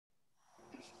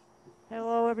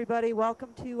Hello, everybody. Welcome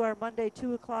to our Monday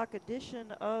 2 o'clock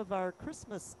edition of our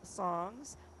Christmas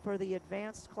songs for the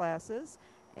advanced classes.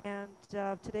 And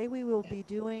today we will be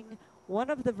doing one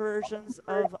of the versions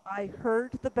of I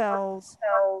Heard the Bells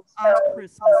on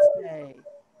Christmas Day.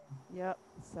 Yep,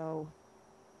 so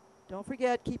don't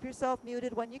forget, keep yourself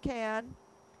muted when you can.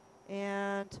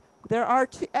 And there are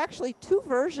actually two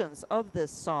versions of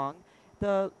this song.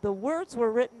 The words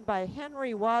were written by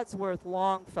Henry Wadsworth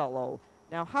Longfellow.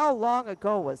 Now, how long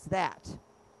ago was that?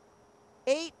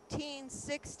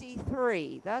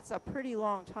 1863. That's a pretty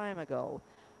long time ago.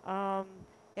 Um,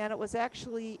 and it was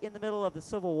actually in the middle of the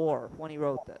Civil War when he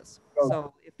wrote this.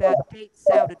 So if that date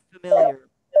sounded familiar,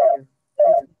 it's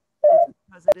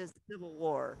because it is Civil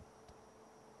War.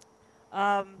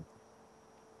 Um,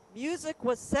 Music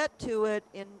was set to it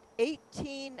in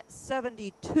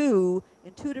 1872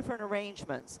 in two different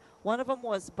arrangements. One of them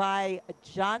was by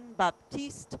John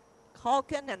Baptiste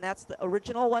Calkin, and that's the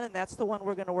original one, and that's the one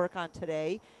we're going to work on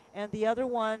today. And the other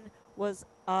one was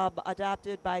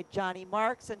adopted by Johnny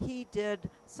Marks, and he did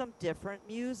some different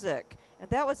music. And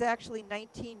that was actually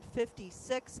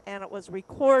 1956, and it was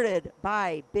recorded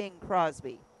by Bing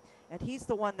Crosby. And he's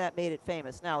the one that made it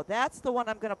famous. Now, that's the one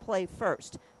I'm going to play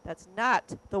first. That's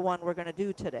not the one we're going to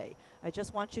do today. I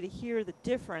just want you to hear the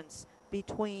difference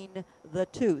between the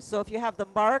two. So if you have the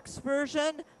Marks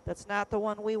version, that's not the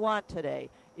one we want today.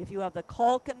 If you have the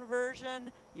Culkin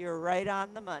version, you're right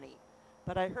on the money.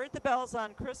 But I heard the bells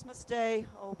on Christmas Day.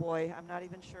 Oh boy, I'm not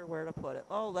even sure where to put it.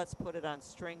 Oh, let's put it on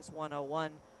Strings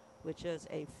 101, which is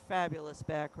a fabulous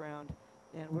background.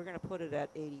 And we're going to put it at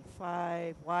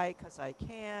 85. Why? Because I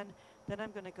can. Then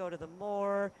I'm going to go to the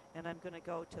more, and I'm going to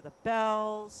go to the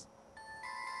bells.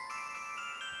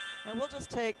 And we'll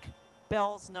just take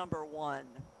bells number 1.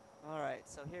 All right,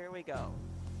 so here we go.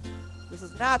 This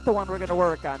is not the one we're going to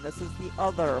work on. This is the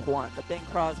other one, the Bing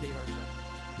Crosby version.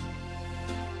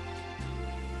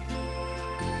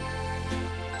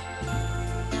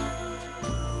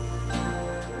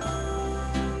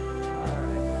 All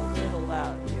right, a little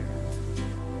loud here.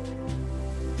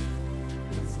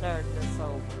 Let's start this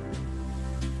over.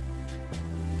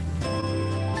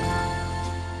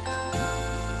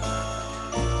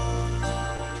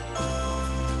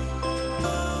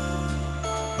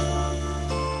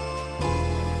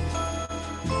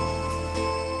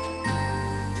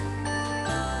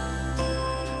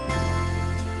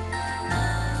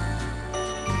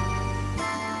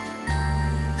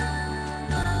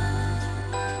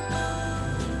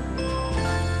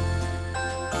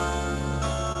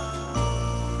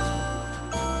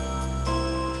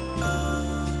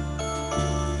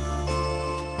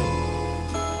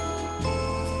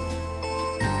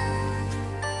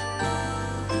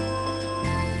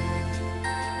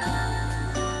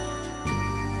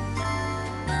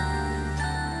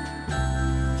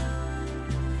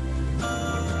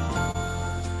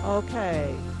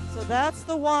 Okay, so that's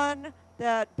the one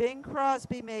that Bing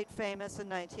Crosby made famous in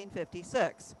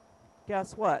 1956.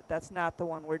 Guess what? That's not the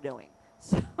one we're doing.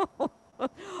 So,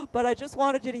 but I just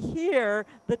wanted you to hear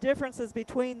the differences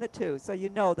between the two so you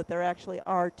know that there actually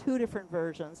are two different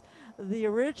versions. The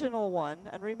original one,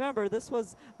 and remember this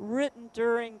was written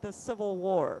during the Civil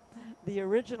War. The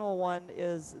original one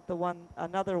is the one,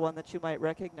 another one that you might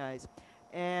recognize.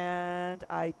 And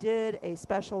I did a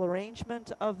special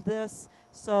arrangement of this.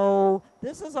 So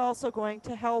this is also going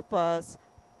to help us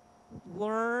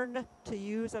learn to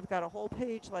use, I've got a whole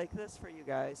page like this for you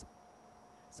guys.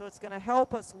 So it's going to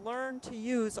help us learn to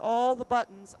use all the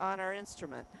buttons on our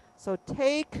instrument. So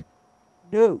take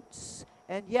notes.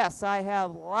 And yes, I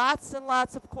have lots and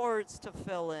lots of chords to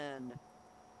fill in.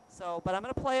 So, but I'm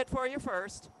going to play it for you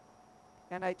first.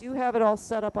 And I do have it all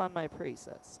set up on my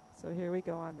presets. So here we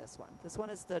go on this one. This one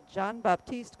is the John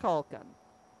Baptiste Calkin.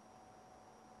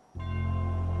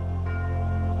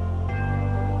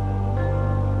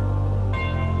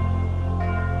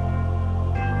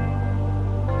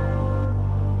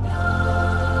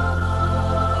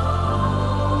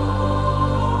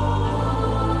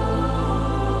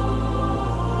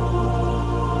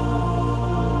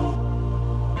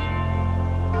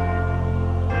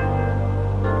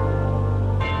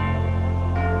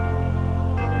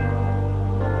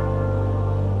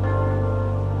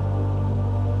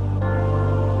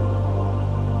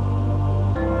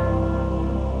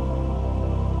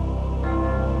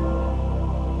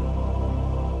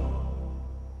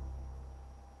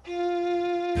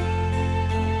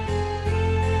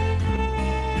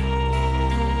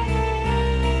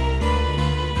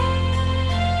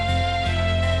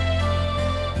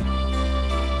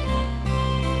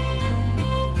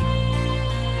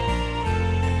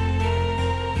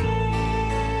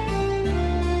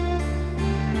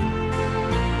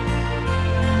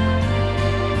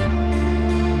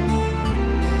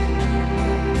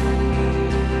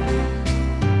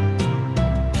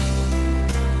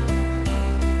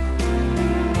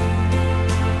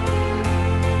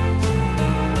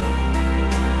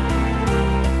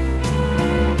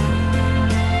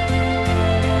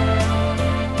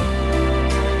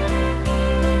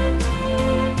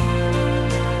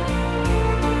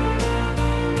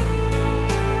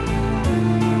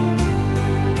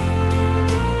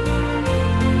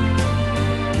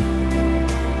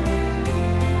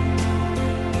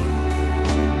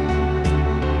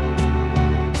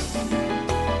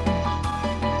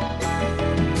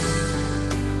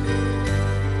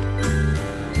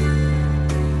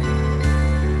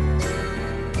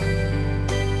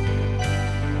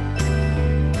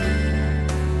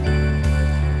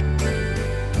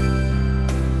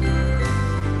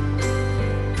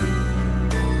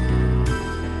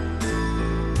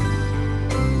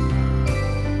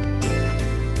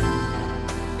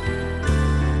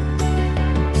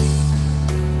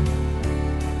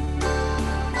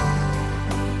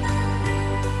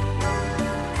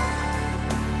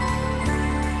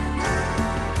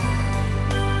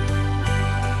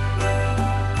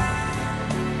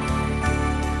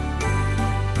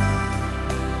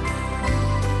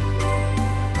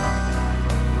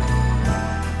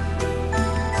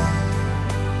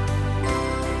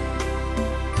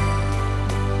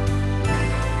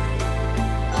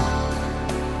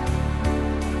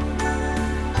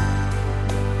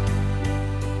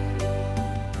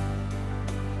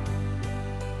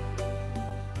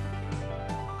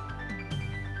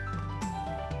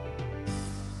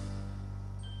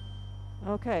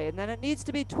 Okay, and then it needs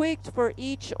to be tweaked for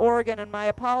each organ, and my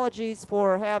apologies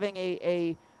for having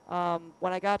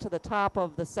when I got to the top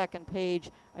of the second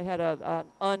page, I had an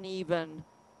uneven,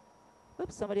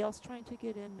 oops, somebody else trying to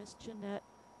get in, Miss Jeanette.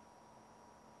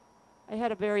 I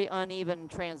had a very uneven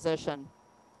transition,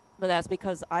 but that's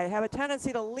because I have a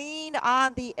tendency to lean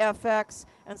on the FX,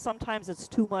 and sometimes it's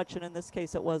too much, and in this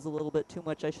case it was a little bit too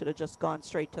much. I should have just gone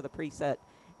straight to the preset,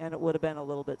 and it would have been a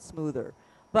little bit smoother.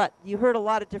 But you heard a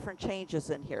lot of different changes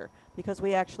in here because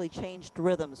we actually changed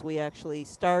rhythms. We actually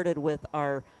started with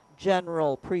our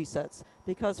general presets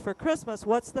because for Christmas,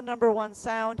 what's the number one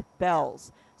sound?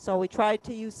 Bells. So we tried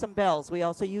to use some bells. We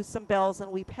also used some bells and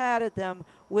we padded them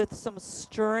with some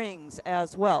strings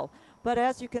as well. But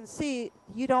as you can see,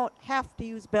 you don't have to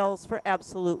use bells for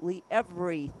absolutely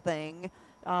everything.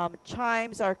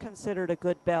 Chimes are considered a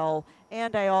good bell,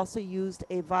 and I also used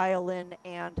a violin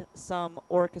and some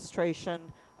orchestration.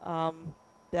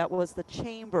 That was the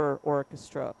chamber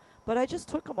orchestra. But I just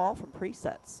took them all from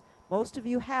presets. Most of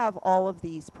you have all of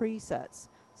these presets.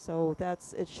 So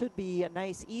it should be a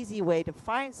nice, easy way to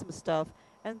find some stuff,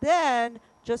 and then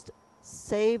just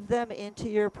save them into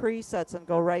your presets and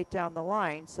go right down the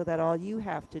line so that all you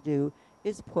have to do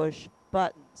is push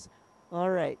buttons. All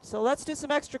right, so let's do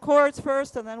some extra chords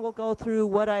first, and then we'll go through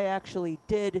what I actually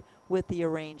did with the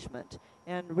arrangement.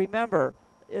 And remember,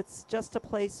 it's just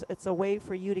it's a way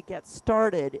for you to get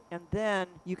started, and then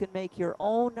you can make your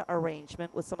own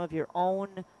arrangement with some of your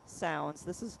own sounds.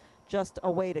 This is just a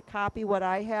way to copy what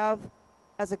I have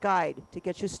as a guide to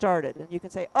get you started. And you can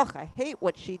say, oh, I hate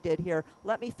what she did here.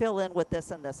 Let me fill in with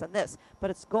this and this and this. But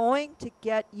it's going to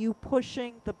get you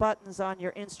pushing the buttons on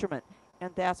your instrument.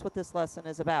 And that's what this lesson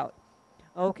is about.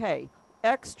 Okay,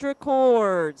 extra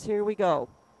chords. Here we go.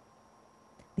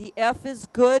 The F is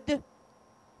good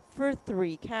for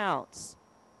 3 counts.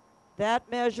 That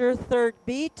measure, third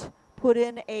beat, put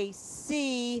in a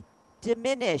C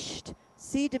diminished.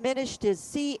 C diminished is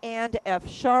C and F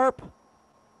sharp.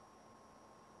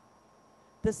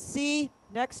 The C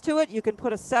next to it, you can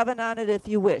put a 7 on it if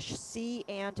you wish. C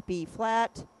and B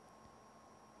flat.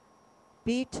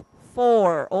 Beat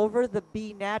 4 over the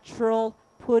B natural,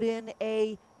 put in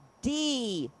a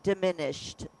D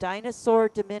diminished, dinosaur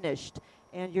diminished.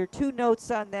 And your 2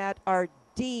 notes on that are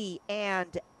D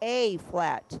and A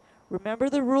flat.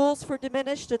 Remember the rules for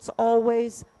diminished? It's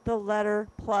always the letter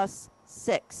plus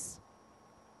 6.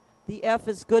 The F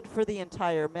is good for the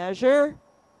entire measure.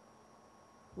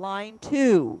 Line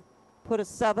 2, put a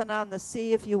 7 on the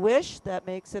C if you wish. That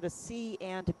makes it a C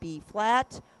and B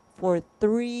flat for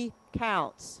 3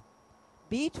 counts.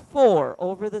 Beat 4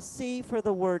 over the C for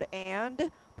the word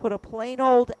and. Put a plain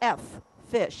old F,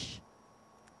 fish.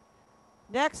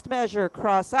 Next measure,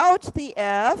 cross out the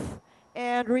F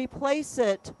and replace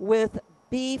it with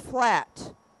B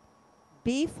flat.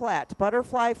 B flat,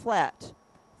 butterfly flat,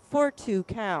 for 2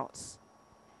 counts.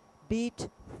 Beat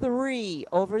 3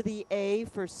 over the A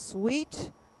for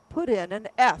sweet, put in an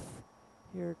F.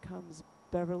 Here comes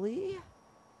Beverly.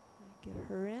 Get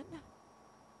her in.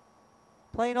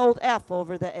 Plain old F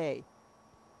over the A.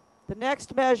 The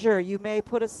next measure, you may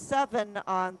put a 7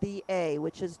 on the A,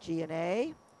 which is G and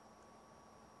A.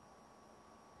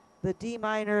 The D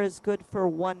minor is good for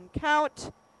 1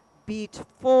 count. Beat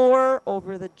 4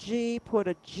 over the G, put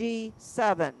a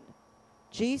G7.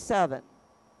 G7.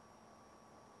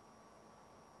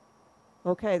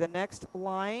 Okay, the next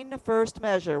line, first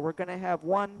measure, we're going to have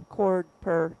 1 chord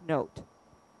per note.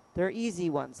 They're easy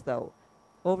ones, though.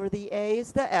 Over the A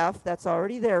is the F, that's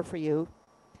already there for you.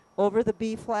 Over the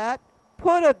B flat,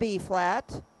 put a B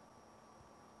flat.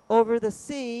 Over the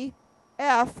C,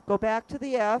 F, go back to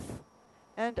the F.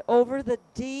 And over the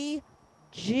D,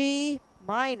 G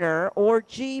minor or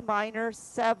G minor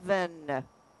 7.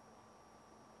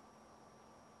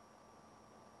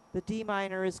 The D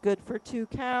minor is good for 2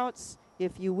 counts.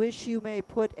 If you wish, you may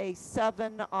put a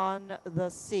 7 on the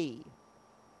C.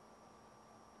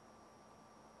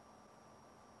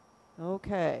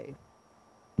 Okay.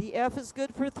 The F is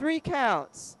good for 3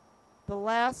 counts. The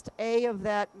last A of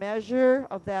that measure,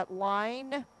 of that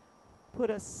line, put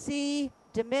a C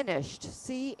diminished,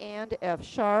 C and F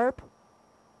sharp.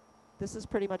 This is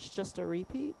pretty much just a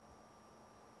repeat.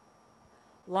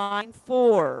 Line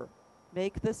 4,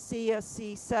 make the C a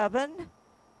C7,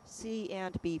 C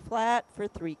and B flat for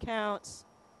 3 counts.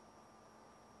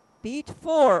 Beat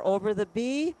 4 over the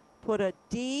B, put a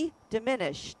D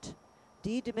diminished.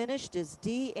 D diminished is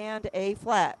D and A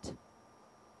flat.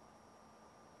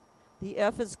 The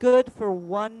F is good for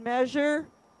 1 measure.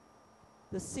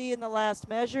 The C in the last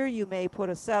measure, you may put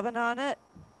a 7 on it.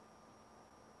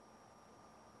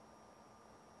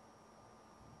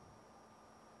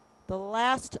 The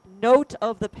last note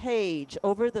of the page,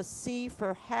 over the C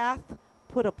for half,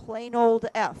 put a plain old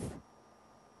F.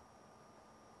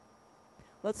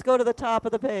 Let's go to the top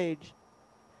of the page.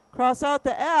 Cross out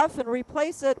the F and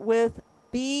replace it with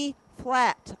B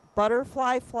flat,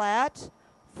 butterfly flat,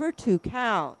 for 2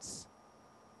 counts.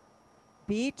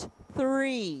 Beat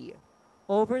 3.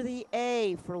 Over the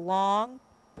A for long,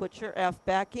 put your F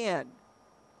back in.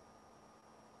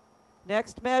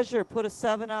 Next measure, put a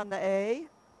 7 on the A.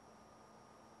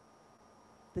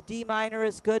 The D minor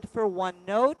is good for 1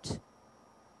 note.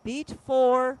 Beat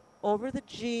 4 over the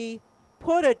G,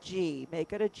 put a G,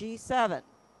 make it a G7.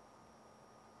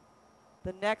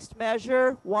 The next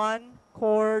measure, 1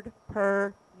 chord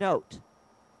per note.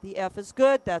 The F is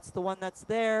good, that's the one that's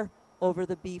there. Over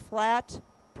the B flat,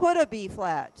 put a B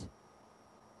flat.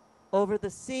 Over the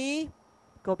C,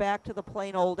 go back to the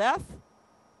plain old F.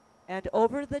 And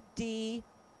over the D,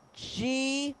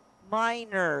 G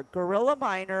minor, gorilla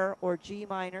minor, or G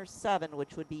minor 7,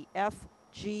 which would be F,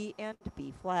 G, and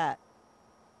B flat.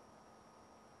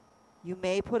 You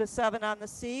may put a 7 on the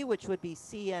C, which would be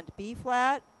C and B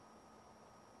flat.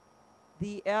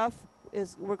 The F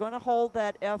is, we're going to hold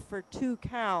that F for 2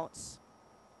 counts.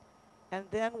 And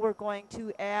then we're going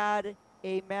to add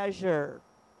a measure.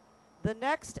 The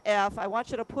next F, I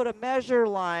want you to put a measure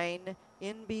line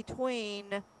in between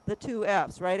the 2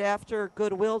 Fs. Right after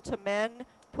goodwill to men,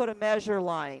 put a measure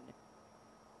line.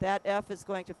 That F is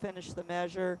going to finish the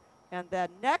measure. And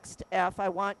that next F, I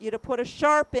want you to put a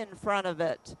sharp in front of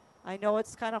it. I know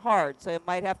it's kind of hard, so it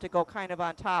might have to go kind of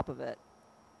on top of it.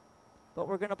 But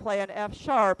we're going to play an F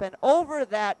sharp, and over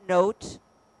that note,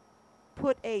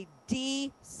 put a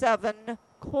D7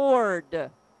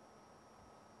 chord.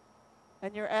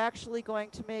 And you're actually going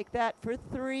to make that for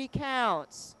 3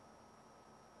 counts.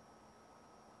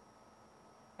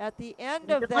 At the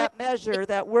end of that measure,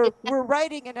 that we're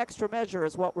writing an extra measure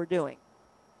is what we're doing.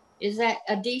 Is that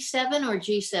a D7 or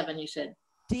G7 you said?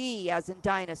 D as in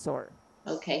dinosaur.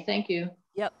 Okay, thank you.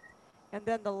 Yep. And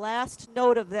then the last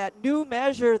note of that new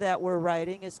measure that we're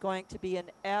writing is going to be an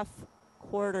F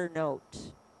quarter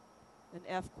note. An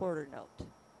F quarter note.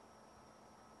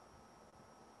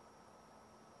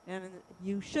 And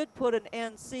you should put an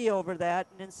NC over that,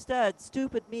 and instead,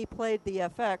 stupid me played the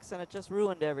FX, and it just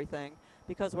ruined everything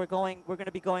because we're going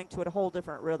to be going to a whole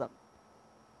different rhythm.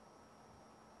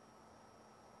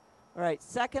 All right,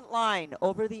 second line,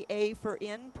 over the A for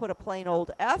in, put a plain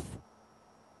old F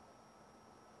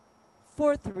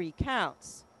for 3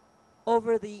 counts.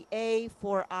 Over the A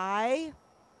for I,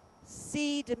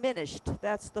 C diminished.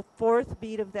 That's the 4th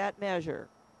beat of that measure.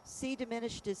 C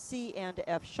diminished is C and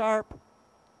F sharp.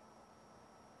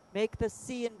 Make the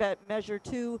C in measure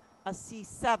 2 a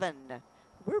C7.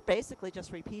 We're basically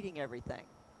just repeating everything.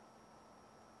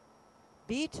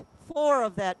 Beat 4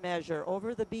 of that measure.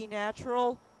 Over the B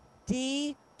natural,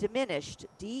 D diminished,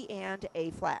 D and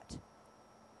A flat.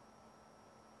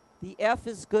 The F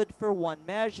is good for 1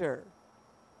 measure.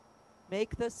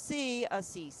 Make the C a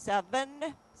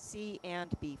C7, C and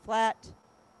B flat.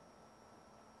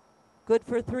 Good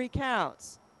for 3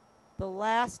 counts. The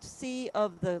last C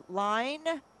of the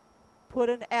line, put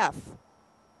an F.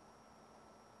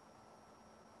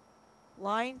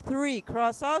 Line 3,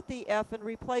 cross out the F and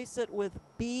replace it with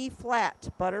B flat,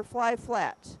 butterfly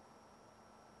flat,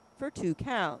 for 2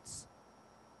 counts.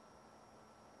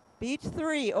 Beat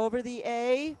 3 over the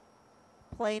A,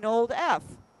 plain old F.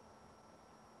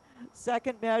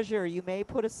 Second measure, you may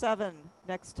put a 7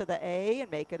 next to the A and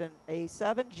make it an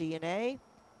A7, G and A.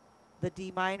 The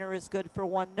D minor is good for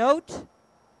 1 note.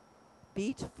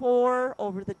 Beat 4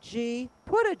 over the G,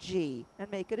 put a G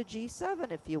and make it a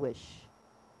G7 if you wish.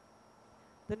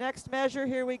 The next measure,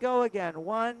 here we go again,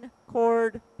 1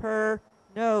 chord per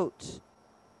note.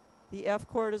 The F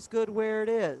chord is good where it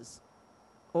is.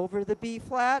 Over the B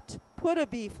flat, put a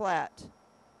B flat.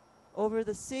 Over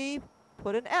the C,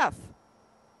 put an F.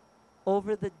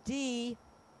 Over the D,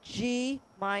 G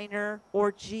minor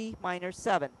or G minor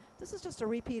 7. This is just a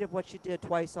repeat of what you did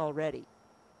twice already.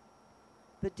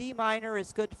 The D minor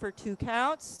is good for 2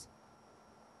 counts.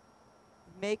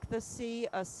 Make the C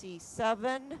a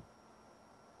C7.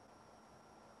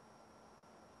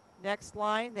 Next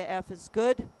line, the F is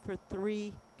good for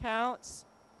 3 counts.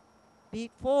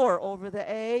 Beat 4 over the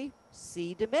A,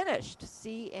 C diminished,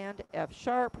 C and F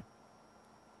sharp.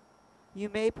 You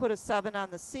may put a 7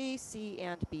 on the C, C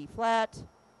and B flat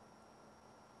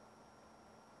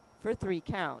for 3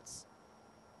 counts.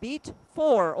 Beat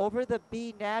 4 over the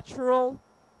B natural,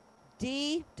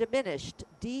 D diminished,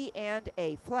 D and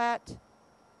A flat.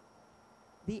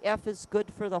 The F is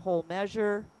good for the whole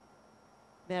measure.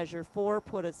 Measure 4,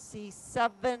 put a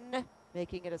C7,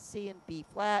 making it a C and B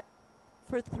flat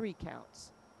for 3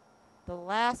 counts. The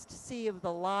last C of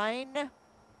the line,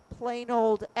 plain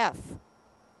old F.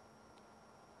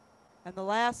 And the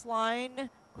last line,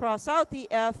 cross out the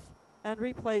F and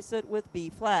replace it with B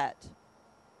flat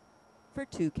for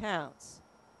 2 counts.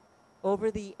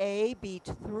 Over the A, beat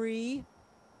 3,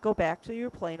 go back to your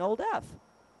plain old F.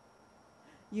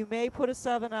 You may put a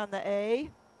 7 on the A.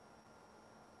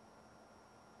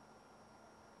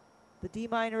 The D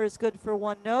minor is good for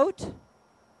 1 note.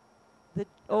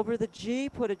 Over the G,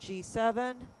 put a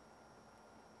G7.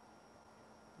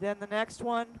 Then the next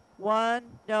one, 1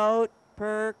 note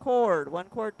per chord, 1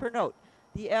 chord per note.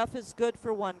 The F is good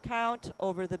for 1 count.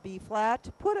 Over the B flat,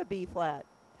 put a B flat.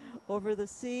 Over the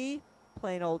C,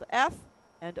 plain old F.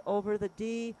 And over the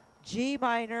D, G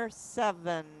minor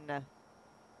 7.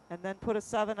 And then put a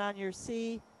 7 on your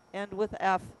C, end with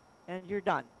F, and you're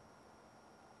done.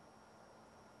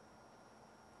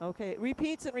 Okay, it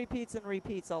repeats and repeats and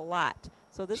repeats a lot.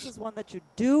 So this is one that you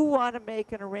do want to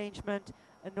make an arrangement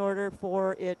in order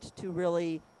for it to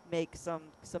really make some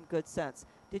good sense.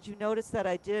 Did you notice that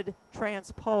I did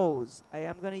transpose? I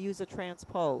am going to use a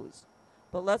transpose.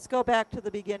 But let's go back to the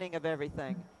beginning of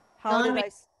everything. How did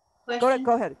I...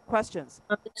 Go ahead. Questions.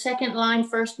 On the second line,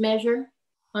 first measure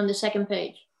on the second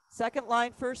page. Second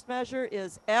line, first measure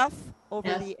is F over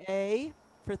F. the A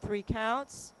for 3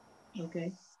 counts.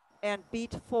 Okay. And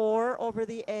beat 4 over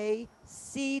the A,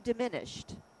 C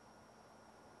diminished.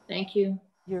 Thank you.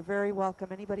 You're very welcome.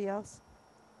 Anybody else?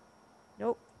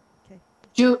 Nope. Okay.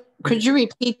 Could you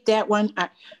repeat that one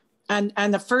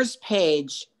on the first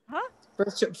page? Huh?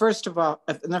 First of all,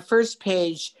 on the first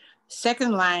page,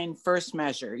 second line, first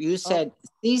measure. You said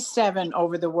C7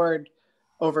 over the word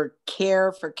over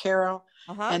care for Carol,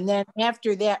 and then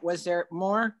after that, was there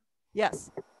more? Yes.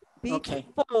 Beat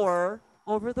 4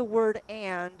 over the word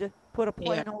and, put a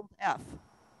plain old F.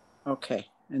 Okay,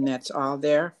 and that's all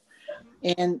there.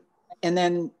 And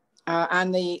then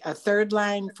on the third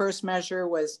line, first measure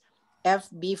was F,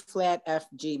 B flat, F,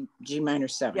 G minor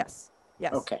 7. Yes.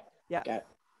 Yes. Okay. Yeah. Got it.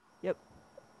 Yep.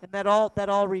 And that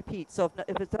all repeats. So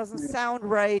if it doesn't sound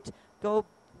right, go,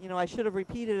 I should have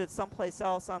repeated it someplace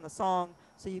else on the song,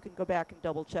 so you can go back and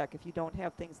double check. If you don't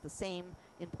have things the same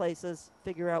in places,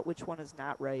 figure out which one is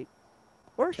not right.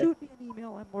 Or shoot me an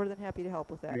email. I'm more than happy to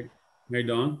help with that. Hey,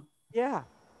 Dawn? Yeah.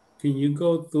 Can you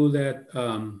go through that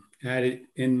added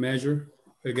in measure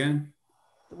again?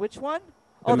 Which one?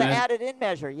 The added in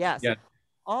measure. Yes. Yeah.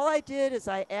 All I did is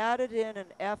I added in an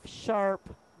F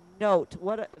sharp note.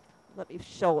 Let me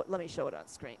show it. Let me show it on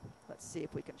screen. Let's see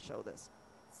if we can show this.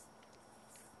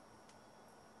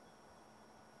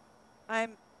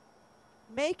 I'm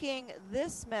making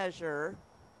this measure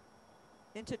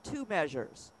into 2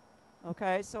 measures.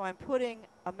 Okay, so I'm putting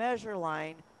a measure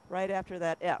line right after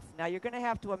that F. Now you're going to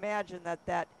have to imagine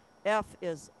that F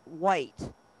is white.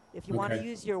 If you want to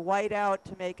use your white out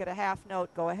to make it a half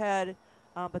note, go ahead,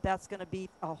 but that's going to be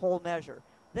a whole measure.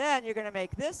 Then you're going to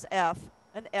make this F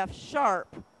an F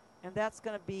sharp, and that's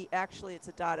going to be, actually it's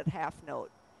a dotted half note.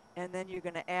 And then you're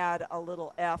going to add a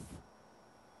little F.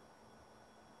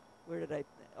 Where did I,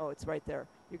 it's right there.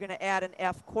 You're going to add an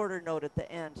F quarter note at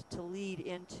the end to lead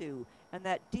into. And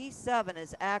that D7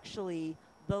 is actually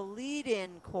the lead-in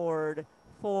chord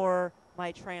for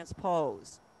my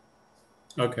transpose.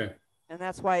 Okay. And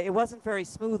that's why it wasn't very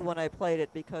smooth when I played it,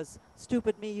 because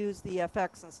stupid me used the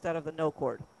FX instead of the no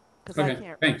chord. Because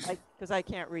I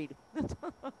can't read.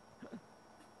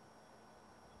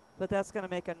 But that's going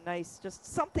to make a nice, just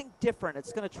something different.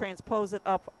 It's going to transpose it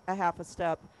up a half a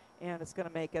step, and it's going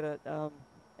to make it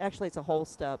actually it's a whole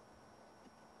step.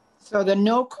 So the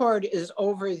no chord is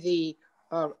over the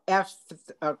F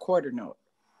quarter note.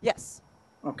 Yes.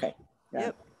 Okay.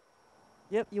 Yep.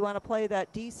 Yep. You want to play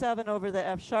that D7 over the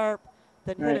F sharp,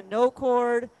 then hit a no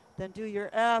chord, then do your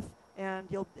F, and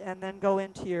then go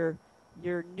into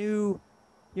your new.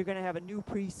 You're going to have a new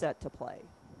preset to play.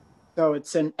 So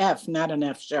it's an F, not an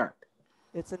F sharp.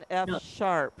 It's an F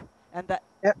sharp, and that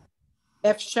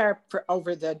F sharp for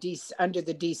over the D under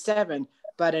the D7,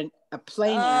 but a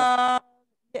plain F.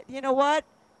 You know what?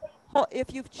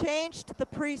 If you've changed the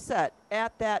preset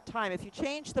at that time, if you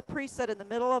change the preset in the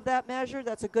middle of that measure,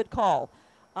 that's a good call.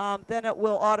 Then it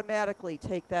will automatically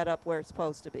take that up where it's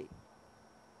supposed to be.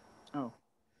 Oh.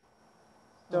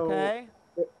 So, okay.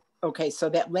 Okay, so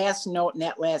that last note in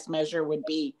that last measure would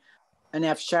be an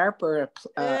F sharp or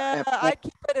I'd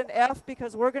keep it an F,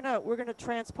 because we're gonna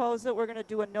transpose it. We're gonna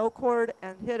do a no chord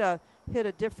and hit a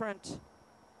different.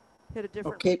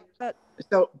 Okay. Preset.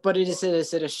 So, but is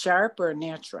it a sharp or a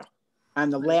natural? On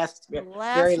the very last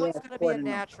one's going to be a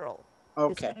natural. It's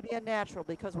Okay. going to be a natural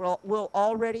because we'll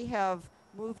already have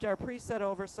moved our preset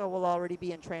over, so we'll already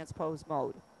be in transpose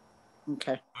mode.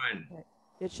 Okay. Fine.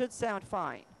 It should sound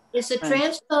fine. Is the Fine.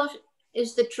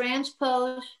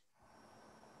 transpose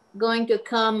going to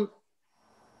come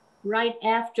right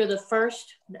after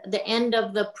the end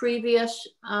of the previous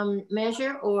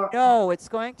measure, or? No, it's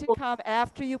going to come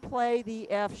after you play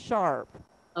the F sharp.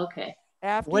 Okay.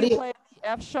 After What you do you- play the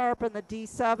F sharp and the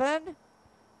D7,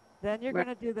 then you're Right.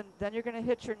 going to do then you're going to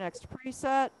hit your next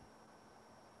preset.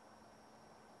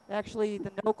 Actually,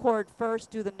 the no chord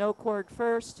first, do the no chord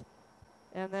first,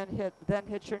 and then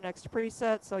hit your next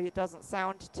preset so it doesn't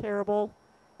sound terrible,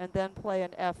 and then play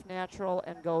an F natural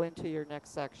and go into your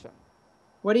next section.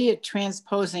 What are you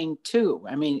transposing to?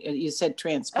 I mean, you said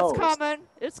transpose. That's coming.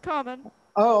 It's coming.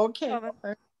 Oh, okay. Coming.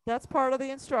 That's part of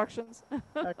the instructions.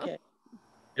 Okay.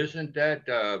 Isn't that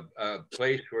a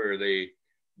place where they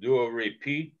do a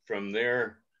repeat from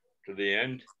there to the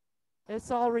end?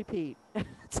 It's all repeat.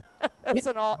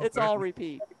 It's all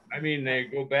repeat. I mean, they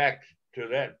go back to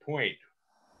that point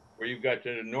where you've got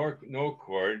the no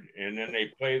chord, and then they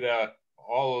play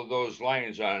all of those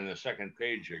lines on the second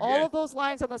page again. All of those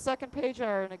lines on the second page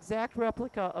are an exact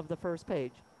replica of the first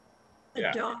page.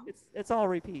 Yeah. Dawn, It's all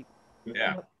repeat.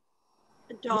 Yeah.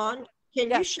 Dawn, can you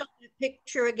Yes. show the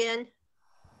picture again?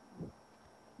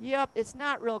 Yep, it's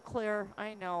not real clear.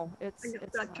 I know. I'm It's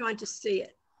not not. trying to see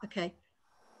it. Okay.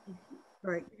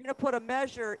 All right. You're going to put a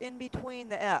measure in between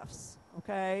the Fs,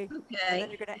 okay? And Okay. then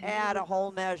you're going to add a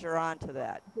whole measure onto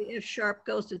that. The F sharp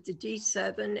goes to the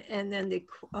D7, and then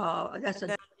that's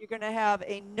And a then you're going to have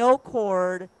a no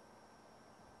chord,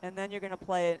 and then you're going to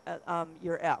play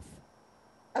your F.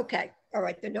 okay. All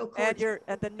right. The no chord.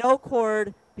 And the no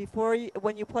chord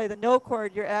when you play the no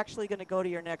chord, you're actually going to go to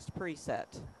your next preset.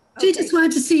 She just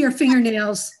wanted to see your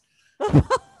fingernails.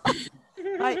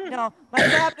 My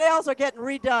fab nails are getting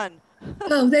redone.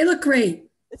 Oh, they look great.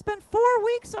 It's been 4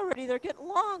 weeks already. They're getting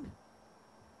long.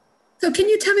 So can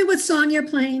you tell me what song you're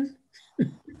playing?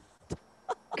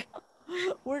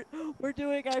 We're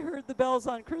doing I Heard the Bells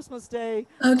on Christmas Day.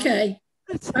 Okay.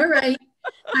 All right.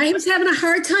 I was having a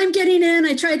hard time getting in.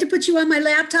 I tried to put you on my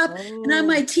laptop and on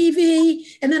my TV,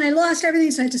 and then I lost everything,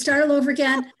 so I had to start all over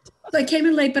again. So I came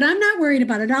in late, but I'm not worried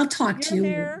about it. I'll talk to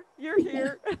you. You're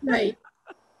here. Right.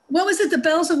 What was it? The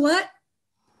bells of what?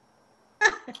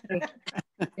 I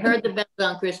heard the bells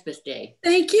on Christmas Day.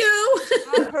 Thank you.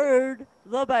 I heard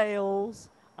the bells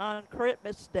on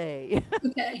Christmas Day.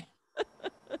 Okay.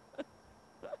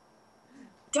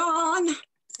 Dawn,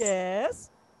 Yes.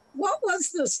 what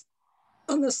was this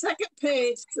on the second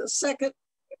page, the second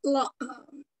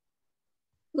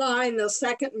line, the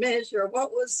second measure?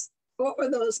 What were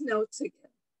those notes again?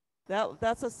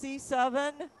 That's a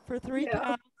C7 for 3 Yeah.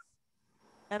 counts.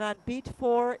 And on beat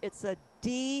 4, it's a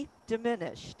D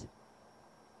diminished.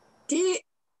 D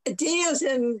is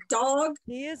in dog.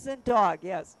 D is in dog,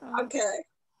 yes. Okay.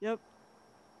 Yep.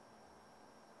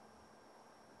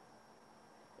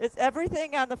 It's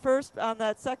everything on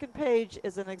that second page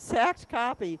is an exact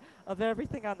copy of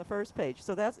everything on the first page.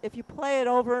 So that's, if you play it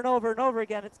over and over and over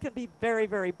again, it's going to be very,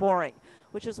 very boring,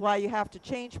 which is why you have to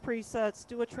change presets,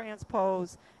 do a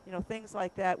transpose, things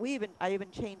like that. I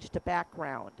even changed to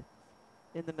background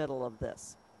in the middle of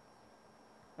this.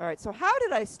 All right, so how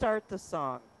did I start the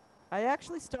song? I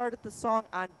actually started the song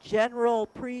on general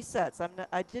presets.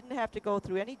 I didn't have to go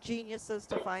through any geniuses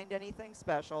to find anything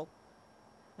special.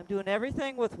 I'm doing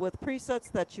everything with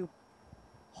presets that you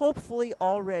hopefully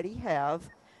already have.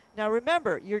 Now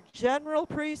remember, your general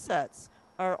presets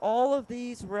are all of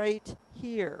these right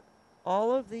here.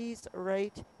 All of these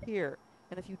right here.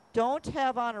 And if you don't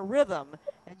have on a rhythm,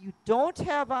 and you don't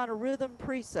have on a rhythm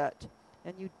preset,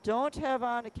 and you don't have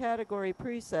on a category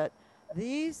preset,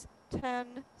 these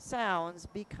 10 sounds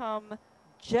become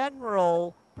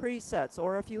general presets.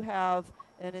 Or if you have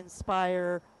an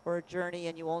Inspire or a Journey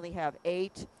and you only have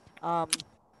 8,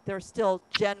 they're still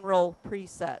general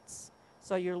presets.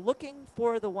 So you're looking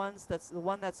for the one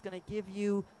that's going to give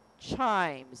you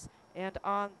chimes. And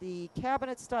on the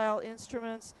cabinet style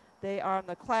instruments, they are on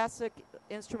the classic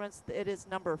instruments, it is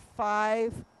number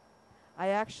 5. I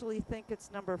actually think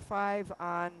it's number 5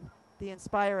 on the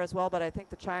Inspire as well, but I think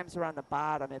the chimes are on the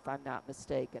bottom if I'm not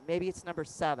mistaken. Maybe it's number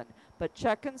 7. But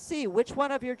check and see which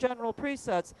one of your general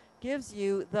presets gives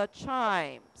you the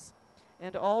chimes.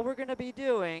 And all we're going to be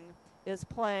doing is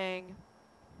playing.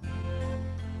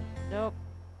 Nope.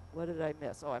 What did I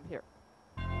miss? Oh, I'm here.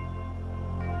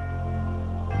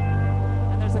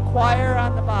 And there's a choir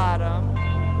on the bottom.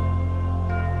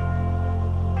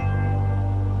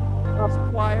 There's a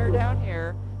choir down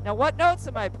here. Now, what notes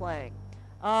am I playing?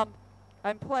 I'm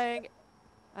playing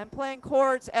I'm playing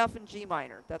chords F and G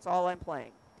minor. That's all I'm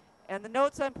playing. And the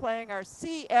notes I'm playing are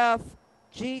C, F,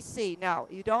 G, C. Now,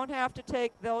 you don't have to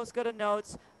take those good of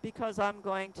notes because I'm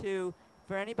going to,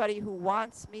 for anybody who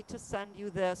wants me to send you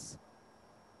this,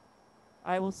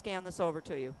 I will scan this over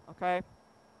to you, okay?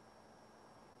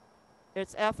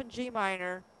 It's F and G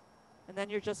minor, and then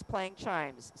you're just playing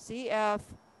chimes. C, F,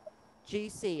 G,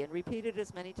 C, and repeat it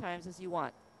as many times as you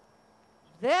want.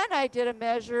 Then I did a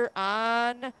measure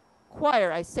on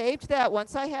choir. I saved that.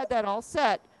 Once I had that all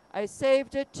set, I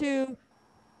saved it to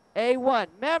A1.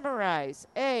 Memorize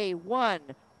A1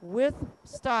 with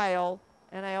style,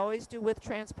 and I always do with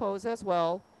transpose as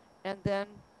well, and then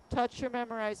touch your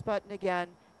memorize button again,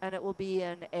 and it will be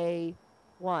in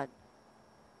A1.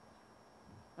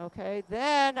 Okay,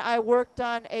 then I worked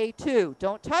on A2.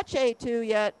 Don't touch A2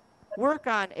 yet, work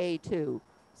on A2.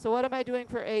 So what am I doing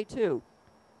for A2?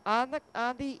 On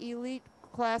the Elite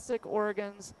Classic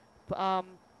organs,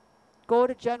 go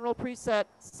to General Preset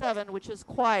 7, which is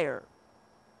choir.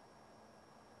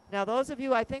 Now those of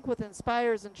you, I think with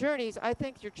Inspires and Journeys, I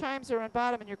think your chimes are on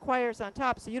bottom and your choir's on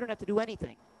top, so you don't have to do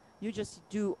anything. You just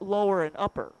do lower and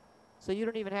upper. So you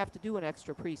don't even have to do an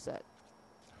extra preset.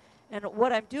 And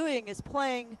what I'm doing is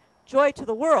playing Joy to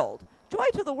the World. Joy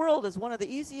to the World is one of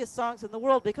the easiest songs in the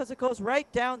world because it goes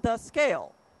right down the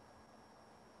scale.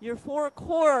 Your 4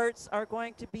 chords are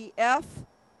going to be F,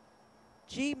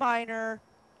 G minor,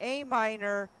 A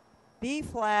minor, B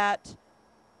flat.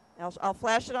 I'll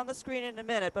flash it on the screen in a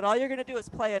minute, but all you're going to do is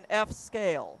play an F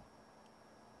scale.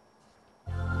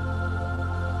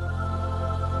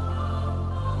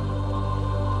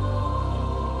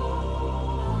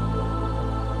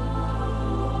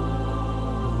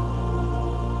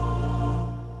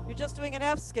 You're just doing an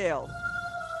F scale.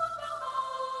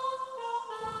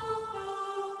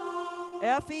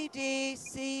 F, E, D,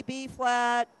 C, B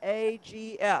flat, A,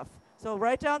 G, F. So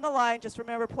right down the line, just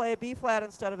remember play a B flat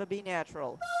instead of a B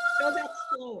natural. Go that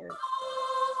slower.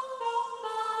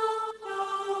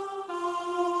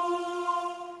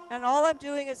 And all I'm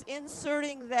doing is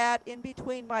inserting that in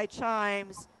between my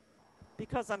chimes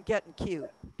because I'm getting cute.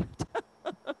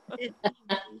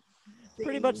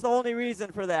 Pretty much the only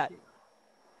reason for that.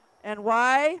 And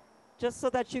why? Just so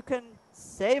that you can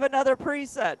save another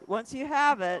preset. Once you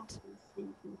have it,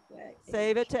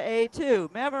 save it to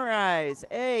A2. Memorize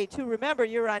A2. Remember,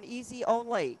 you're on easy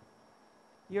only.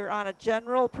 You're on a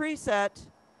general preset,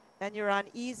 and you're on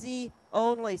easy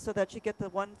only so that you get the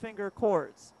 1-finger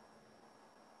chords.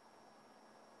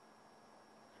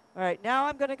 All right, now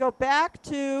I'm going to go back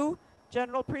to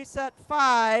general preset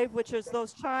 5, which is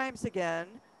those chimes again,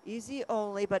 easy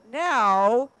only, but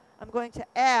now I'm going to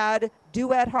add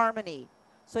duet harmony.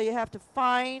 So you have to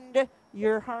find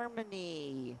your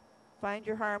harmony. Find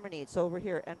your harmony. It's over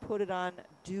here, and put it on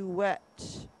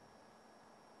duet.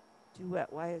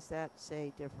 Duet, why does that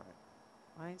say different?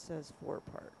 Mine says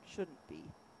 4-part. Shouldn't be.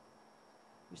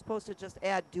 You're supposed to just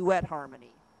add duet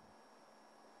harmony.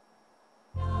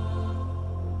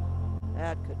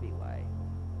 That could be why.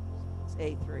 It's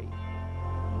A3.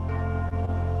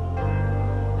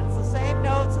 And it's the same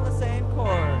notes and the same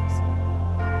chords.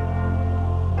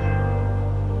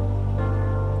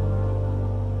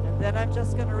 And then I'm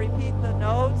just going to repeat the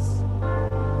notes.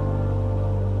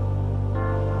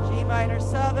 G minor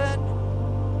 7,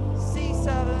 C7.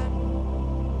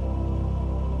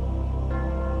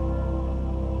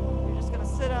 You're just going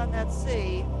to sit on that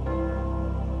C.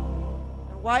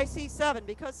 Why C7?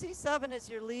 Because C7 is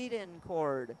your lead-in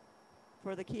chord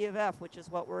for the key of F, which is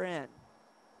what we're in.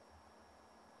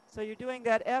 So you're doing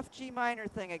that F, G minor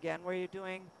thing again, where you're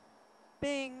doing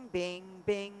bing, bing,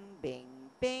 bing, bing,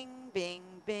 bing, bing,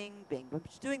 bing, bing. But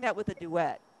you're doing that with a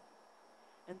duet.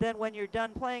 And then when you're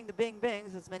done playing the bing,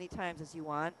 bings as many times as you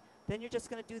want, then you're just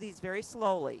going to do these very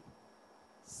slowly.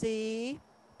 C,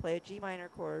 play a G minor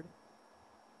chord.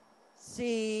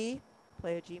 C,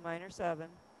 play a G minor 7.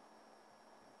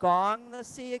 Gong the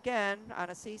C again on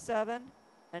a C7,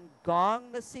 and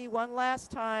gong the C one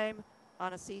last time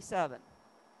on a C7.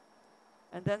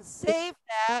 And then save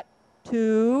that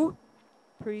to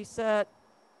preset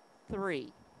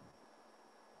 3.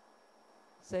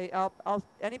 Say,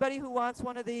 anybody who wants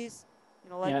one of these, you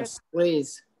know, like yes,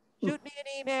 please. Shoot me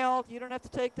an email. You don't have to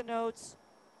take the notes.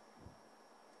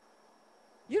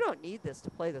 You don't need this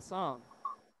to play the song.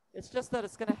 It's just that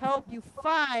it's going to help you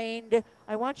find,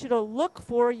 I want you to look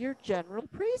for your general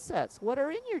presets. What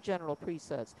are in your general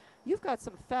presets? You've got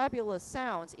some fabulous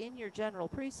sounds in your general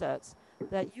presets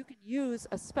that you can use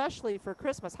especially for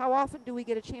Christmas. How often do we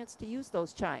get a chance to use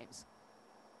those chimes?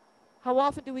 How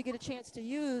often do we get a chance to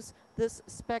use this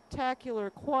spectacular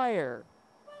choir?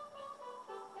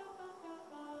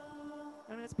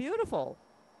 I mean, it's beautiful.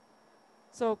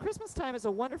 So Christmas time is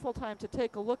a wonderful time to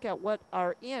take a look at what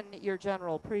are in your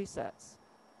general presets.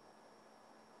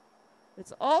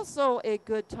 It's also a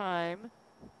good time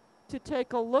to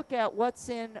take a look at what's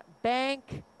in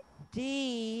Bank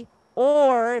D,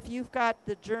 or if you've got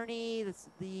the Journey,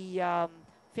 the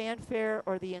Fanfare,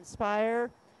 or the Inspire,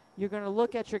 you're going to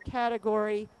look at your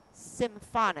category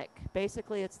Symphonic.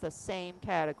 Basically, it's the same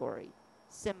category,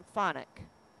 Symphonic.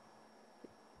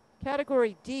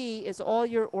 Category D is all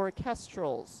your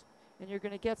orchestrals, and you're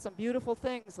going to get some beautiful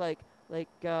things like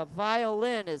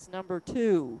violin is number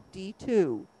 2,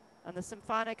 D2. On the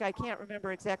symphonic, I can't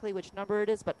remember exactly which number it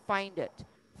is, but find it.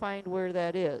 Find where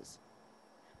that is.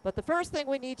 But the first thing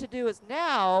we need to do is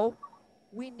now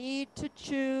we need to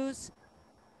choose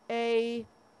a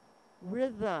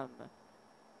rhythm.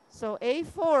 So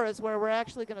A4 is where we're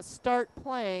actually going to start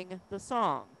playing the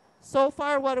song. So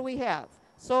far, what do we have?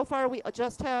 So far, we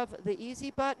just have the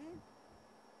easy button,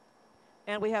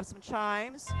 and we have some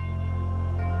chimes.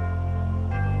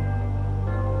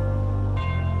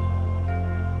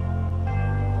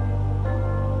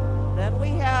 Then we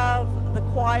have the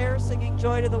choir singing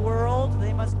Joy to the World.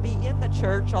 They must be in the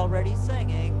church already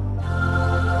singing.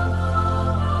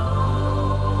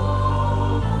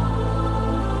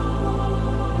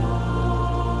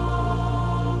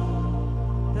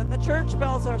 Then the church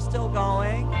bells are still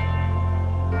going.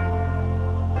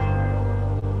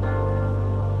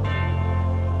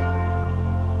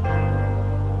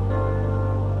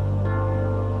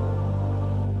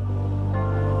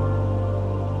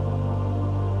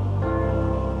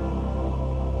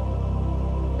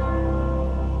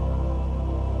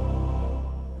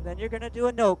 Then you're going to do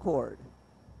a no chord.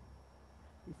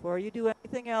 Before you do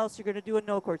anything else, you're going to do a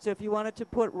no chord. So if you wanted to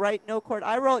write no chord,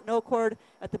 I wrote no chord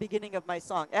at the beginning of my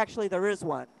song. Actually, there is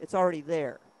one. It's already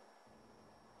there.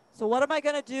 So what am I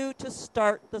going to do to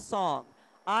start the song?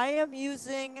 I am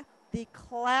using the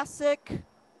classic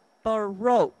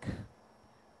Baroque.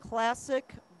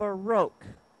 Classic Baroque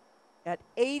at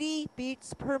 80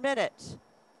 beats per minute.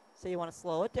 So you want to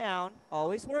slow it down.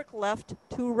 Always work left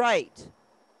to right.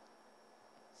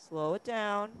 Slow it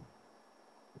down.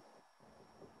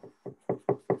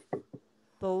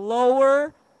 The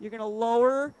lower, you're going to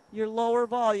lower your lower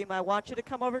volume. I want you to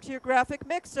come over to your graphic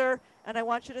mixer, and I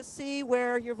want you to see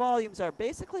where your volumes are.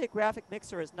 Basically, a graphic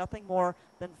mixer is nothing more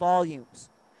than volumes.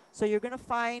 So you're going to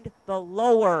find the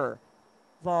lower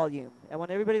volume. I want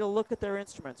everybody to look at their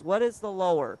instruments. What is the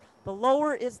lower? The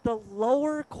lower is the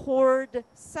lower chord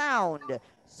sound.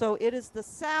 So it is the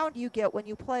sound you get when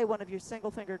you play one of your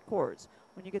single-fingered chords.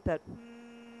 When you get that,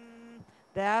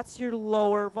 that's your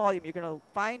lower volume. You're going to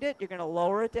find it. You're going to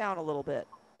lower it down a little bit.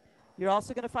 You're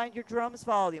also going to find your drums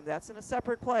volume. That's in a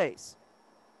separate place.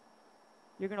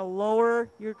 You're going to lower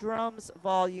your drums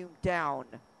volume down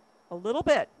a little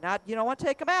bit. You don't want to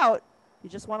take them out. You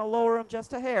just want to lower them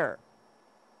just a hair.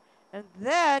 And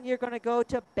then you're going to go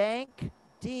to Bank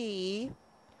D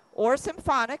or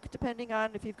Symphonic, depending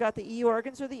on if you've got the E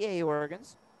organs or the A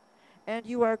organs. And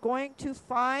you are going to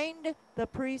find the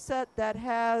preset that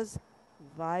has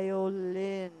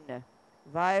violin.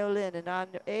 Violin. And on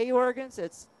A organs,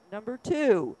 it's number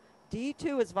 2.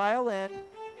 D2 is violin.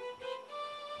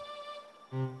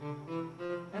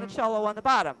 And a cello on the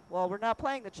bottom. Well, we're not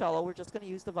playing the cello. We're just going to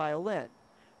use the violin.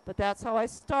 But that's how I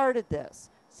started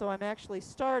this. So I'm actually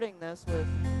starting this with,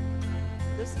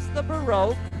 this is the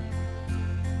Baroque.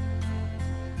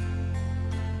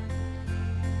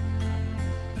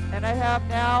 And I have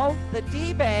now the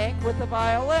D bank with the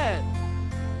violin.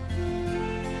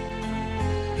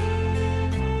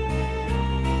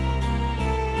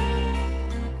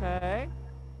 Okay.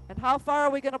 And how far are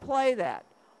we going to play that?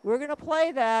 We're going to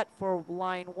play that for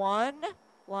line 1,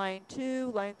 line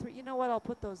 2, line 3. You know what? I'll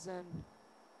put those in.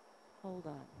 Hold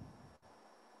on.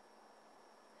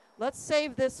 Let's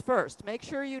save this first. Make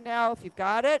sure you now, if you've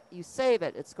got it, you save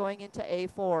it. It's going into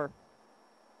A4.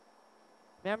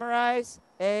 Memorize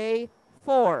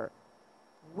A4.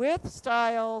 With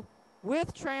style,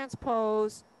 with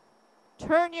transpose,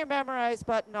 turn your memorize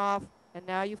button off, and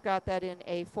now you've got that in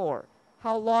A4.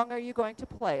 How long are you going to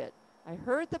play it? I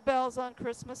heard the bells on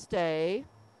Christmas Day.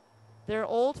 Their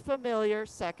old familiar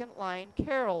second line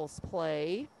carols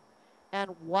play,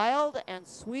 and wild and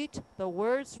sweet the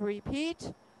words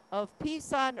repeat of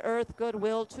peace on earth,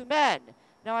 goodwill to men.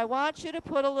 Now I want you to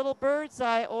put a little bird's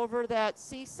eye over that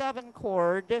C7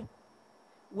 chord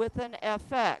with an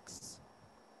FX.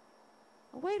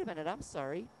 Oh, wait a minute, I'm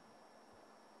sorry.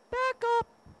 Back up.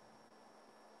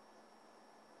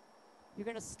 You're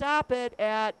going to stop it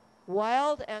at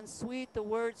wild and sweet the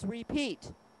words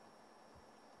repeat.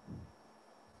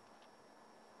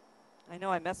 I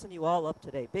know I'm messing you all up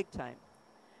today, big time.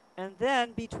 And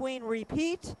then between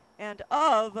repeat and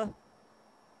of,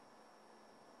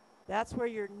 that's where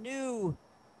your new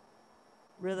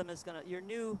rhythm is going to, your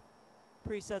new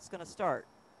preset's going to start.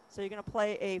 So you're going to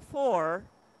play a 4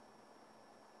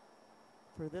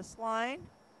 for this line.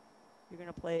 You're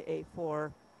going to play a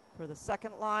 4 for the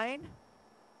second line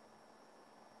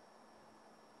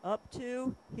up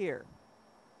to here.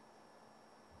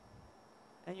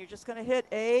 And you're just going to hit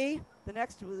A. The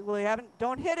next,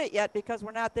 don't hit it yet because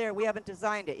we're not there. We haven't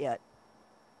designed it yet.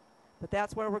 But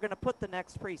that's where we're going to put the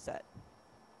next preset.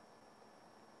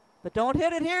 But don't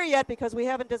hit it here yet because we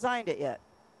haven't designed it yet.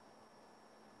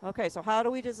 Okay, so how do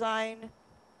we design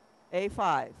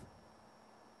A5?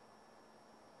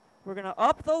 We're going to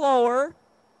up the lower.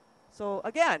 So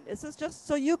again, this is just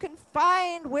so you can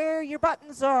find where your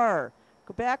buttons are.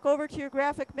 Go back over to your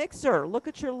graphic mixer. Look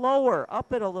at your lower.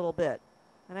 Up it a little bit.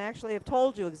 And I actually have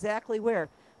told you exactly where.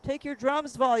 Take your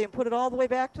drums volume, put it all the way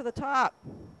back to the top.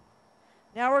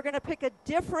 Now we're going to pick a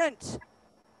different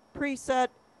preset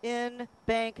in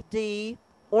Bank D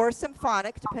or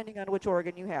symphonic, depending on which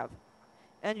organ you have.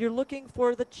 And you're looking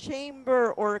for the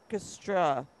chamber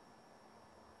orchestra.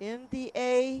 In the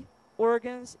A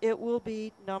organs, it will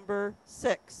be number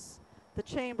 6, the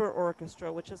chamber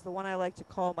orchestra, which is the one I like to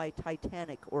call my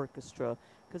Titanic orchestra.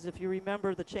 Because if you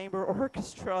remember the chamber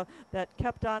orchestra that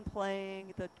kept on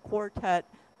playing, the quartet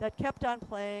that kept on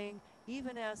playing,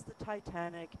 even as the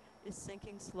Titanic is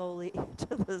sinking slowly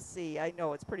into the sea. I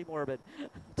know, it's pretty morbid.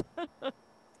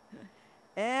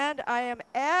 And I am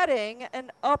adding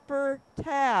an upper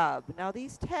tab. Now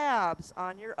these tabs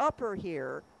on your upper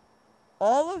here,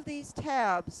 all of these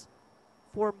tabs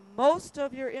for most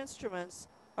of your instruments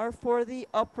are for the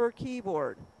upper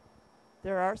keyboard.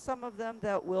 There are some of them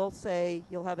that will say,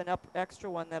 you'll have an extra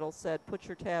one that'll say, put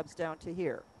your tabs down to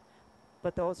here.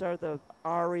 But those are the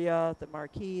aria, the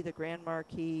marquee, the grand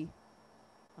marquee,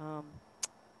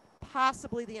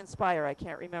 possibly the Inspire. I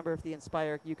can't remember if the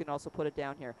Inspire, you can also put it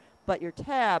down here. But your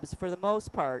tabs, for the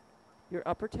most part, your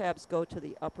upper tabs go to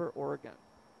the upper organ.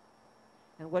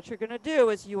 And what you're going to do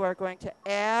is you are going to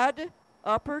add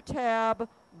upper tab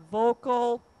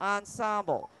vocal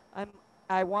ensemble.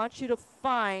 I want you to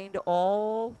find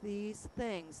all these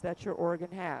things that your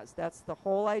organ has. That's the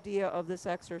whole idea of this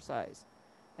exercise.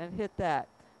 And hit that.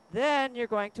 Then you're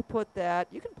going to put that,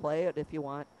 you can play it if you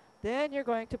want, then you're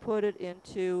going to put it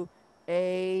into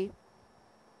A5.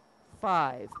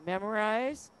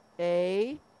 Memorize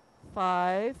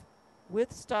A5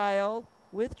 with style,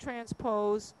 with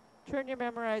transpose. Turn your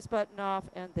memorize button off,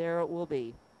 and there it will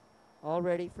be, all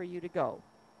ready for you to go.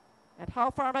 And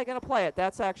how far am I going to play it?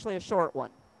 That's actually a short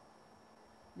one.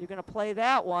 You're going to play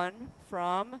that one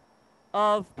from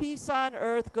Of Peace on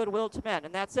Earth, Goodwill to Men,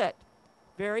 and that's it.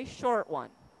 Very short one.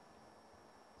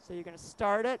 So you're going to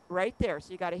start it right there.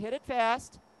 So you got to hit it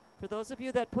fast. For those of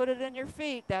you that put it in your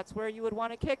feet, that's where you would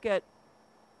want to kick it.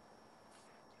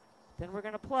 Then we're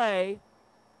going to play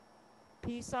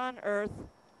Peace on Earth,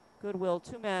 Goodwill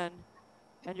to Men,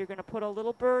 and you're going to put a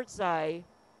little bird's eye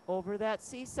over that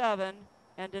C7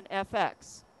 and an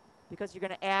FX, because you're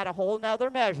going to add a whole nother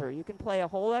measure. You can play a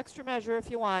whole extra measure if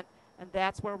you want, and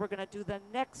that's where we're going to do the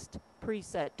next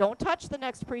preset. Don't touch the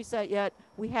next preset yet.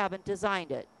 We haven't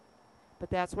designed it, but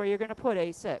that's where you're going to put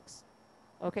A6.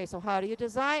 Okay, so how do you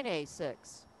design A6?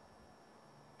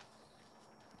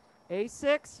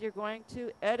 A6, you're going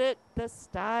to edit the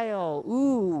style.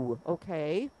 Ooh,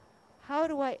 okay. How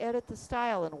do I edit the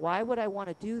style, and why would I want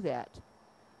to do that?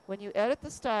 When you edit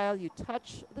the style, you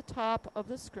touch the top of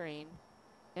the screen,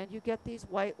 and you get these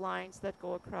white lines that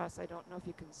go across. I don't know if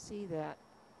you can see that.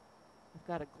 I've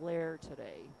got a glare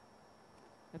today.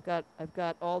 I've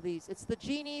got all these. It's the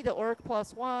Genie, the ORC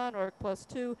 +1, ORC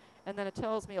 +2, and then it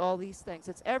tells me all these things.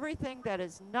 It's everything that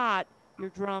is not your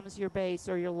drums, your bass,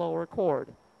 or your lower chord.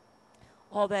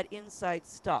 All that inside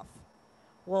stuff.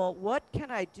 Well, what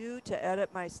can I do to edit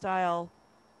my style?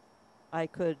 I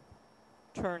could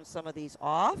turn some of these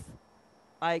off.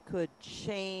 I could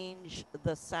change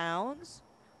the sounds,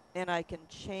 and I can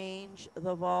change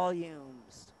the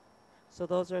volumes. So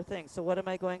those are things. So what am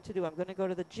I going to do? I'm going to go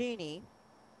to the Genie,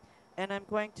 and I'm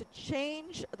going to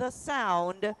change the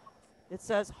sound. It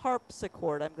says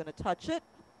harpsichord. I'm going to touch it.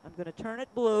 I'm going to turn it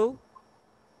blue.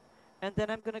 And then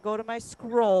I'm going to go to my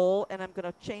scroll, and I'm going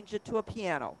to change it to a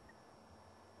piano.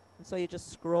 And so you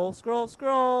just scroll, scroll,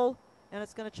 scroll, and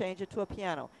it's going to change it to a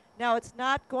piano. Now, it's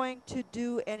not going to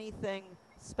do anything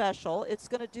special. It's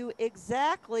going to do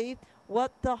exactly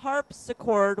what the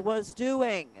harpsichord was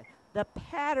doing. The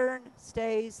pattern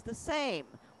stays the same.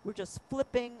 We're just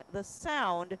flipping the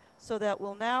sound so that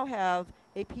we'll now have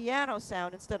a piano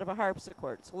sound instead of a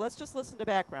harpsichord. So let's just listen to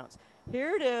backgrounds.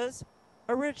 Here it is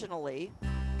originally.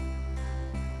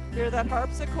 Hear that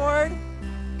harpsichord?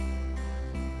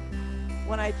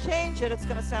 When I change it, it's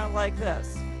going to sound like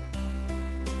this.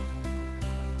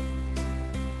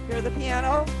 Hear the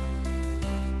piano?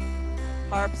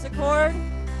 Harpsichord?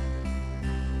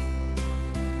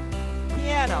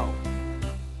 Piano.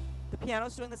 The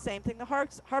piano's doing the same thing the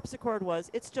harpsichord was.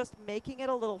 It's just making it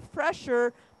a little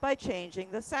fresher by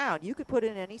changing the sound. You could put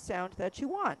in any sound that you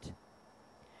want.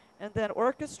 And then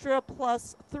orchestra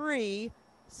plus 3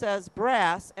 says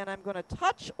brass, and I'm going to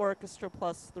touch orchestra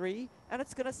plus 3, and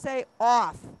it's going to say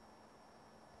off.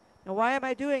 Now, why am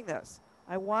I doing this?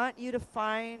 I want you to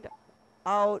find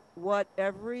out what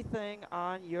everything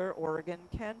on your organ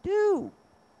can do.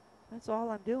 That's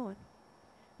all I'm doing.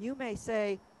 You may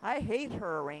say, I hate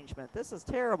her arrangement. This is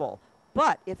terrible.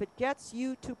 But if it gets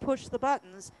you to push the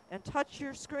buttons and touch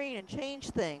your screen and change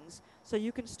things so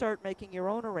you can start making your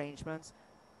own arrangements,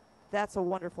 that's a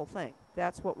wonderful thing.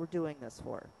 That's what we're doing this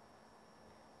for.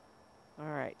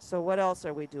 All right, so what else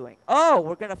are we doing? Oh,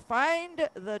 we're going to find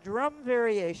the drum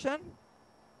variation.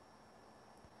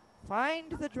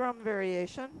 Find the drum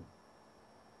variation.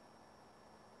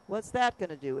 What's that going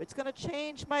to do? It's going to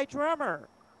change my drummer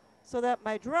so that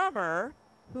my drummer,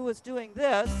 who is doing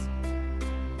this,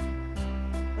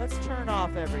 let's turn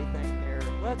off everything here.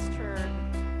 Let's turn.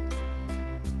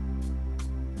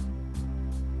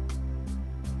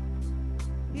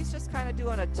 He's just kind of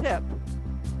doing a tip.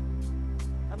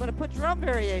 I'm going to put drum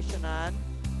variation on.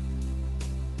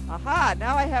 Aha,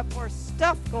 now I have more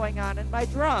stuff going on in my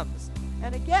drums.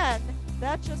 And again,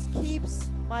 that just keeps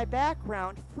my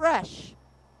background fresh.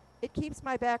 It keeps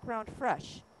my background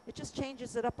fresh. It just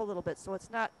changes it up a little bit so it's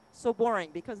not so boring,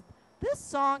 because this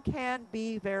song can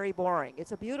be very boring.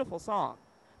 It's a beautiful song.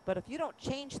 But if you don't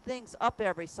change things up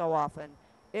every so often,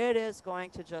 it is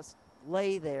going to just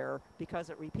lay there because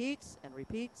it repeats and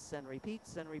repeats and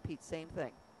repeats and repeats. Same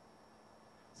thing.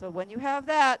 So when you have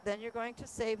that, then you're going to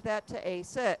save that to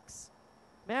A6.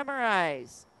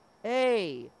 Memorize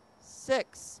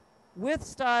A6 with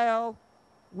style,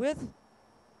 with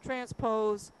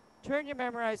transpose. Turn your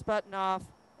memorize button off,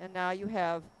 and now you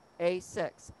have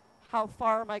A6. How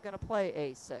far am I going to play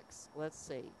A6? Let's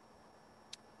see.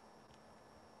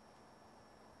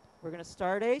 We're going to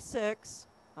start A6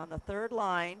 on the third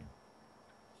line.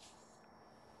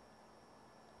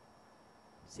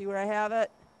 See where I have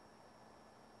it?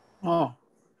 Oh.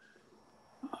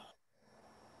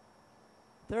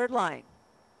 Third line.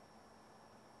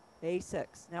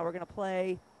 A6. Now we're going to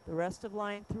play the rest of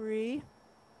line 3.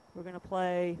 We're going to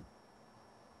play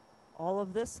all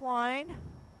of this line.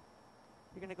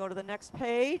 You're going to go to the next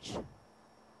page.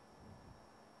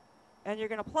 And you're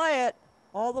going to play it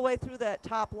all the way through that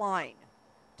top line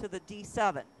to the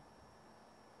D7.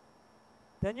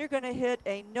 Then you're going to hit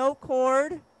a no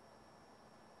chord.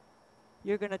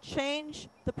 You're going to change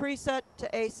the preset to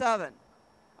A7.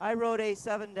 I wrote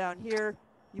A7 down here.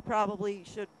 You probably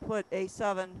should put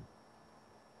A7.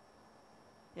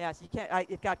 Yes, you can't.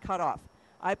 It got cut off.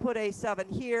 I put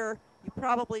A7 here. You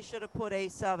probably should have put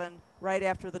A7 right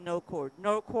after the no chord.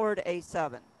 No chord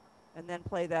A7. And then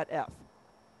play that F.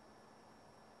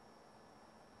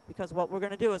 Because what we're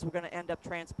going to do is we're going to end up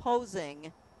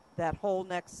transposing that whole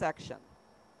next section.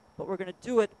 But we're going to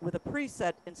do it with a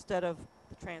preset instead of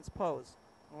the transpose.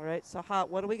 All right, so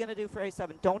what are we going to do for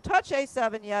A7? Don't touch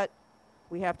A7 yet.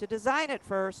 We have to design it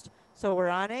first. So we're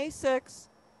on A6.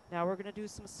 Now we're going to do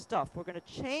some stuff. We're going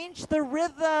to change the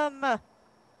rhythm.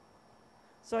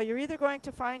 So you're either going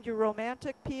to find your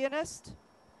romantic pianist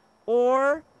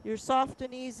or your soft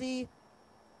and easy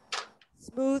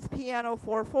smooth piano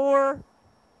 4/4,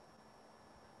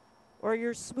 or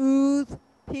your smooth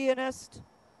pianist.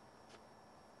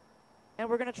 And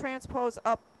we're going to transpose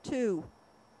up 2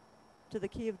 to the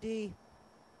key of D,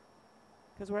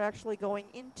 because we're actually going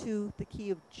into the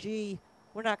key of G.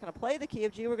 We're not going to play the key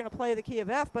of G. We're going to play the key of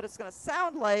F, but it's going to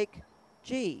sound like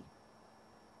G.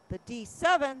 The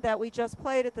D7 that we just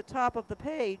played at the top of the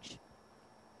page,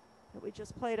 that we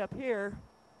just played up here,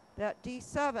 that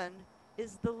D7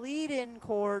 is the lead-in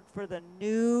chord for the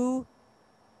new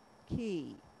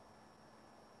key.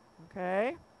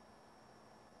 Okay?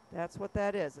 That's what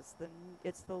that is.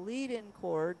 It's the lead-in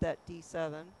chord, that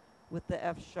D7, with the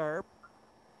F sharp.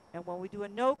 And when we do a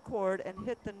no chord and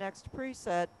hit the next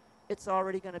preset, it's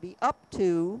already going to be up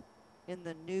 2 in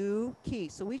the new key.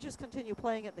 So we just continue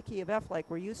playing it in the key of F like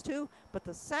we're used to, but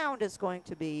the sound is going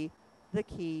to be the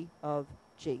key of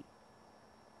G.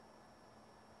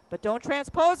 But don't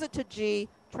transpose it to G,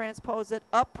 transpose it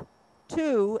up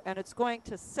 2, and it's going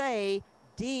to say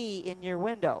D in your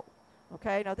window.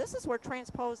 Okay, now this is where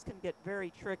transpose can get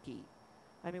very tricky.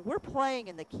 I mean, we're playing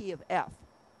in the key of F.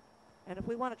 And if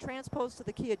we want to transpose to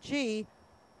the key of G,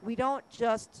 we don't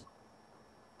just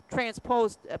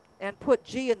transpose and put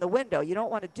G in the window. You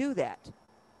don't want to do that.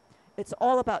 It's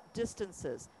all about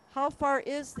distances. How far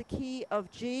is the key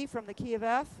of G from the key of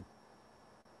F?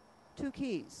 2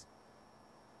 keys.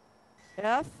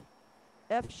 F,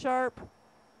 F sharp,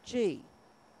 G.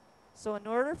 So in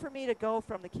order for me to go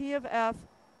from the key of F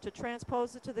to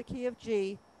transpose it to the key of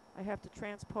G, I have to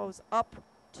transpose up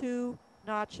 2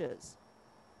 notches,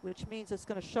 which means it's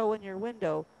going to show in your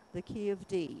window the key of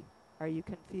D. Are you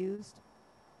confused?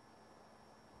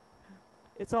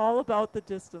 It's all about the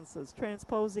distances.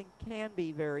 Transposing can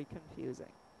be very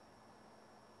confusing.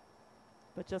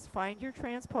 But just find your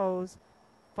transpose,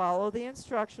 follow the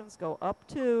instructions, go up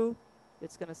 2.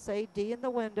 It's going to say D in the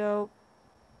window.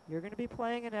 You're going to be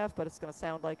playing in F, but it's going to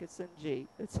sound like it's in G.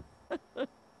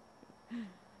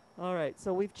 All right,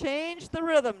 so we've changed the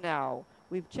rhythm now.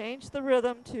 We've changed the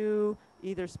rhythm to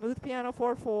either smooth piano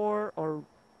 4/4 or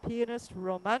pianist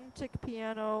romantic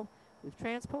piano. We've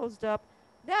transposed up.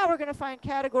 Now we're going to find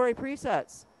category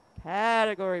presets.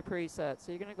 Category presets.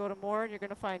 So you're going to go to more and you're going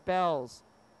to find bells.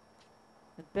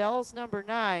 And bells number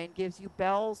 9 gives you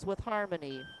bells with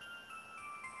harmony.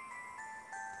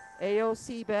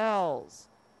 AOC bells.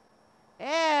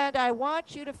 And I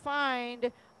want you to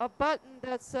find a button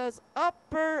that says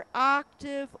upper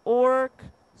octave orc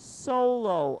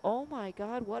solo. Oh my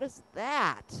God, what is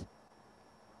that?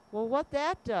 Well, what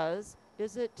that does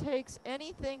is it takes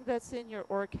anything that's in your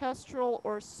orchestral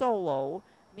or solo,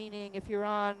 meaning if you're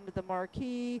on the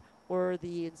marquee or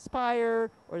the inspire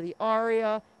or the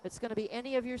aria, it's going to be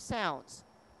any of your sounds.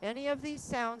 Any of these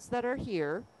sounds that are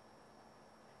here.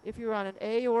 If you're on an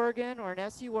A organ or an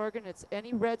SU organ, it's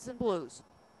any reds and blues.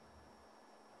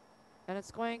 And it's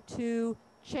going to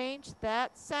change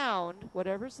that sound,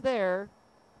 whatever's there,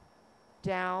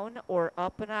 down or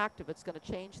up an octave. It's going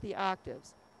to change the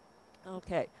octaves.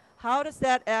 Okay, how does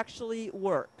that actually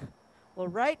work? Well,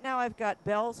 right now I've got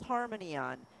bells harmony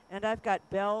on, and I've got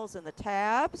bells in the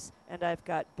tabs, and I've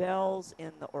got bells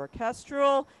in the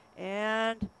orchestral,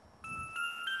 and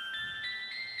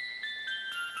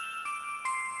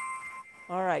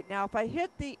all right, now if I hit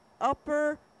the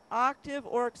upper octave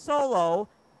orc solo,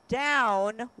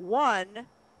 down 1,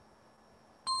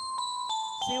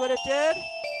 see what it did?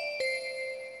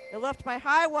 It left my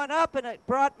high one up and it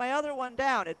brought my other one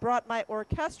down. It brought my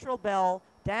orchestral bell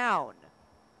down.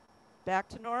 Back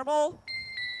to normal.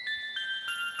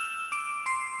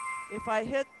 If I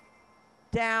hit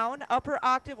down, upper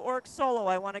octave orc solo,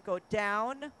 I want to go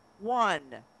down 1.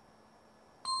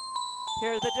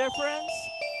 Hear the difference?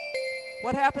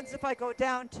 What happens if I go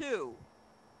down 2?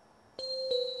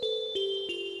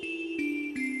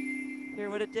 Hear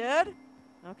what it did?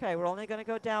 Okay, we're only going to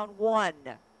go down 1.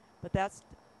 But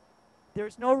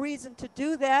there's no reason to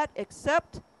do that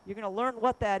except you're going to learn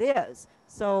what that is.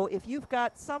 So if you've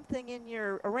got something in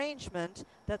your arrangement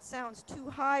that sounds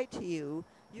too high to you,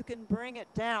 you can bring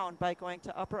it down by going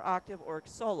to upper octave orc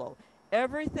solo.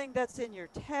 Everything that's in your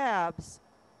tabs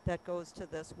that goes to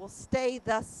this will stay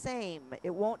the same.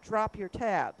 It won't drop your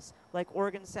tabs like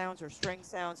organ sounds or string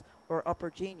sounds or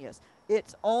upper genius.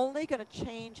 It's only going to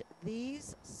change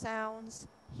these sounds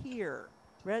here,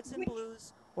 reds and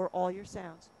blues or all your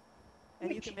sounds. And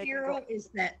which you can make arrow is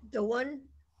that? The one?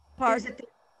 Pardon?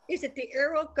 Is it the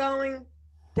arrow going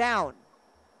down?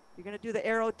 You're going to do the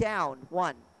arrow down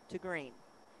 1 to green.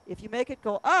 If you make it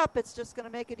go up, it's just going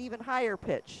to make it even higher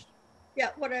pitched.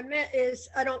 Yeah, what I meant is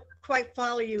I don't quite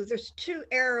follow you. There's 2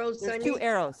 arrows. There's 2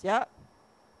 arrows, yeah.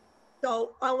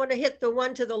 So I want to hit the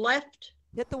one to the left?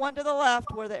 Hit the one to the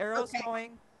left where the arrow's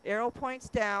going. Arrow points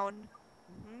down.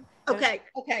 Okay.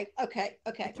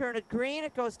 You turn it green,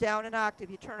 it goes down an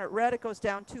octave. You turn it red, it goes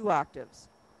down 2 octaves.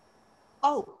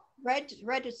 Oh, red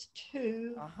is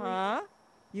 2. Uh-huh.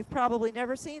 You've probably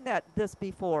never seen this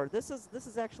before. This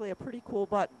is actually a pretty cool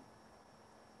button.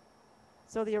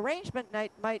 So the arrangement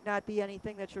might not be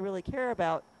anything that you really care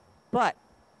about, but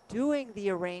doing the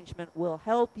arrangement will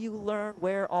help you learn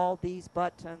where all these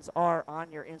buttons are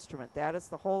on your instrument. That is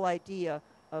the whole idea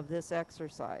of this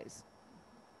exercise.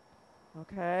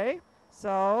 Okay,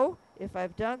 so if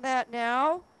I've done that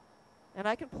now, and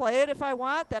I can play it if I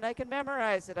want, then I can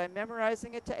memorize it. I'm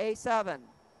memorizing it to A7.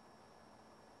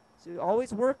 So you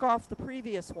always work off the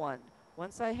previous one.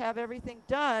 Once I have everything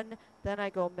done, then I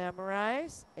go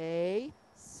memorize A7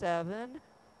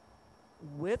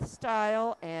 with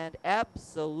style and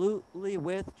absolutely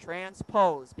with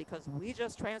transpose, because we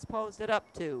just transposed it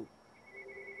up to.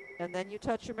 And then you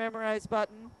touch your memorize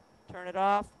button, turn it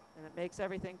off, and it makes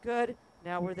everything good.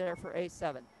 Now we're there for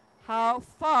A7. How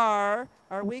far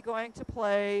are we going to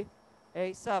play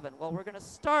A7? Well, we're going to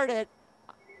start it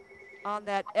on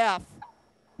that F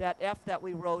that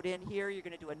we wrote in here. You're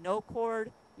going to do a no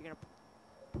chord. You're going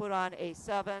to put on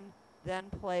A7, then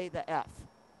play the F.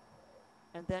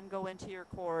 And then go into your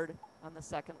chord on the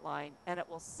second line. And it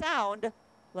will sound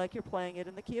like you're playing it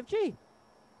in the key of G.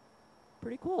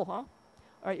 Pretty cool, huh? All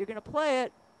right, you're going to play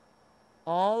it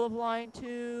all of line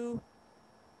 2,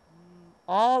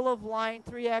 all of line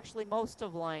 3, actually most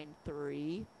of line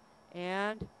 3.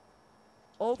 And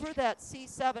over that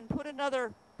C7, put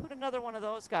another one of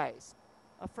those guys,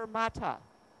 a fermata.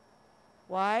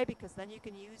 Why? Because then you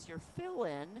can use your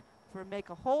fill-in for make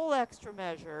a whole extra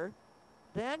measure,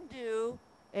 then do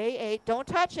A8. Don't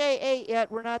touch A8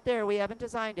 yet. We're not there. We haven't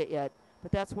designed it yet.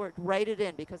 But that's where, write it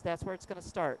in because that's where it's going to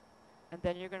start. And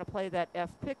then you're going to play that F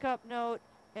pickup note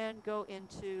and go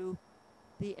into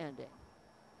the ending.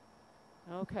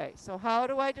 Okay, so how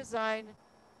do I design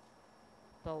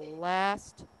the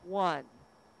last one?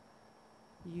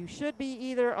 You should be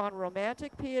either on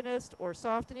Romantic Pianist or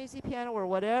Soft and Easy Piano or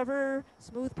whatever,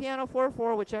 Smooth Piano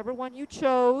 4/4, whichever one you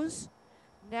chose.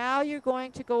 Now you're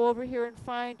going to go over here and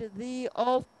find the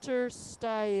alter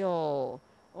style.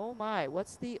 Oh my,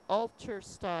 what's the alter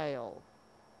style?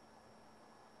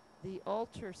 The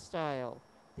alter style.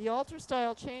 The alter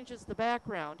style changes the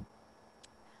background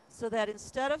so that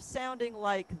instead of sounding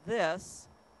like this,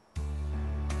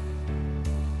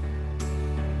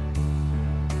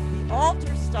 the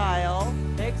alter style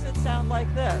makes it sound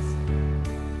like this.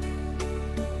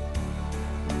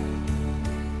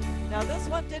 Now this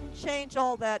one didn't change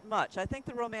all that much. I think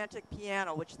the Romantic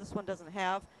Piano, which this one doesn't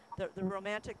have, the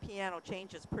Romantic Piano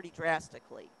changes pretty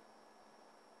drastically.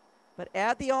 But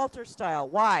add the alter style.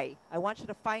 Why? I want you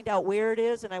to find out where it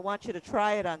is, and I want you to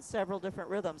try it on several different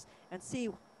rhythms and see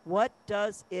what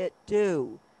does it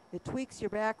do. It tweaks your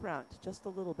background just a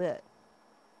little bit.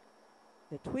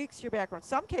 It tweaks your background.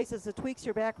 Some cases it tweaks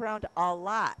your background a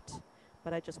lot.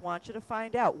 But I just want you to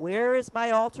find out, where is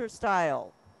my alter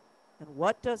style? And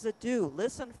what does it do?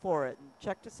 Listen for it and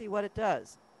check to see what it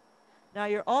does. Now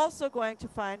you're also going to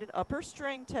find an upper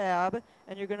string tab,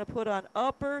 and you're going to put on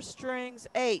upper strings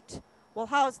 8. Well,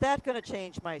 how's that going to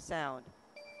change my sound?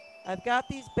 I've got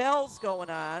these bells going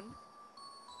on.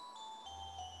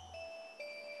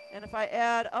 And if I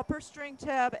add upper string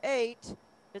tab 8,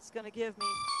 it's going to give me,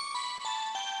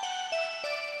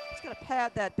 it's going to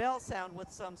pad that bell sound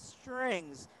with some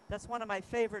strings. That's one of my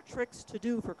favorite tricks to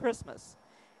do for Christmas.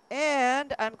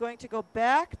 And I'm going to go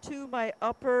back to my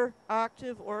upper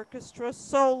octave orchestra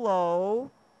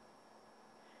solo,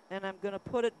 and I'm going to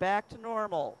put it back to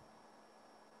normal.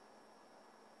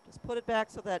 Just put it back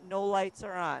so that no lights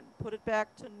are on. Put it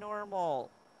back to normal.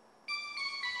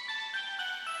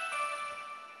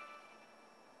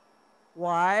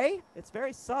 Why? It's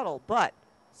very subtle, but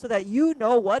so that you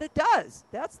know what it does.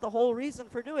 That's the whole reason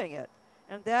for doing it.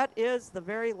 And that is the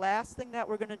very last thing that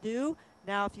we're going to do.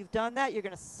 Now, if you've done that, you're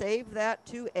going to save that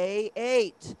to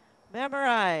A8.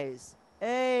 Memorize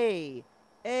A8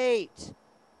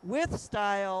 with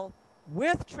style,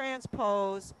 with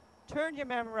transpose. Turn your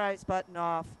memorize button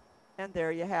off, and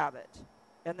there you have it.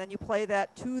 And then you play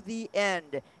that to the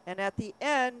end. And at the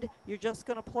end, you're just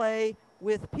going to play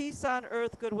with Peace on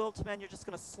Earth, Goodwill to Men. You're just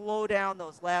going to slow down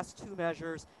those last 2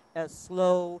 measures as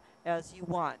slow as you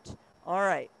want. All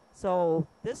right, so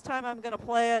this time I'm going to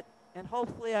play it, and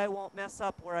hopefully I won't mess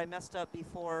up where I messed up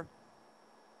before.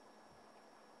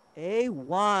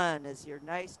 A1 is your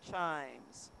nice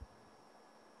chimes.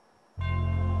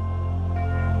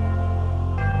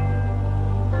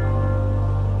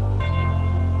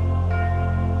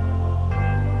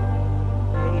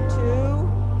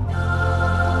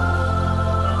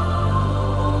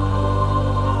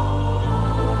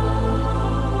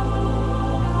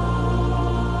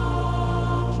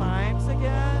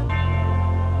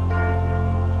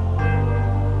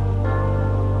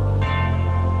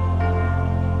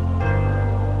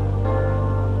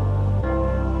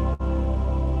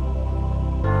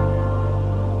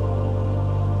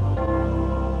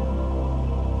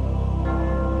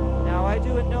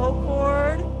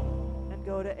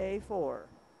 A4.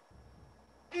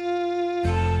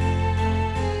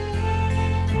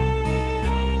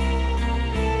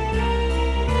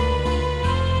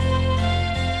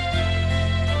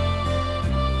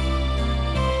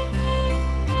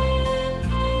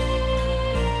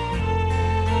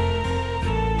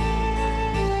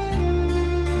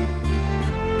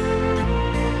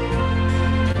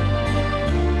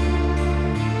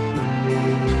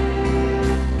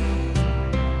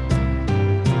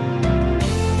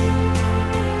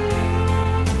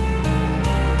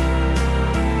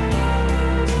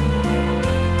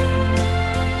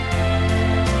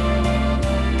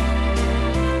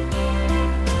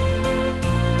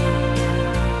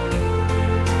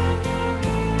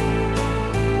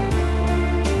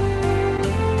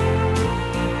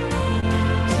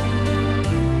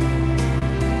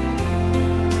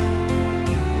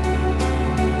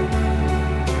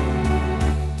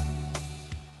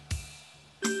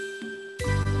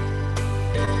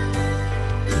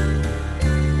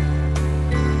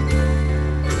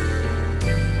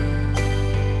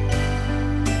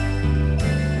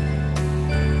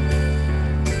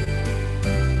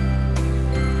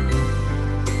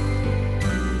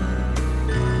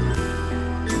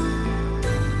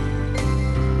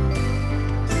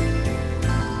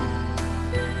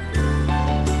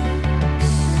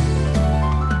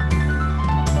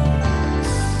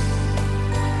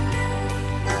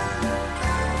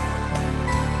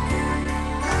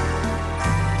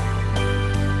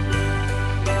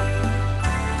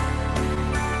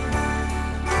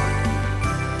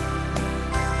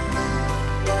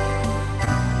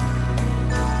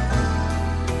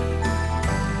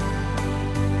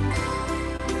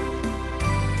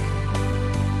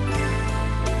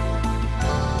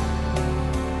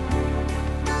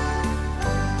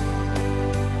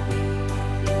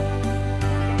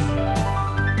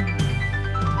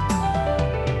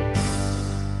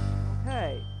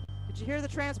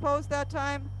 exposed that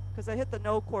time? Because I hit the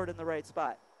no chord in the right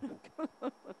spot.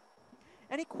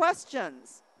 Any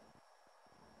questions?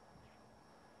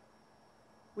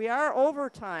 We are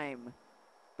overtime,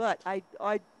 but I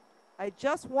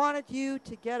just wanted you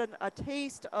to get a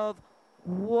taste of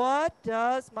what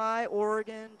does my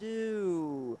organ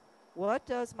do? What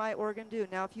does my organ do?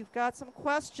 Now, if you've got some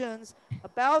questions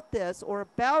about this or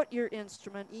about your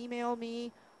instrument, email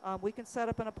me. We can set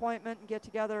up an appointment and get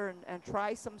together and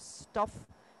try some stuff.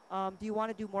 Do you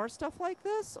want to do more stuff like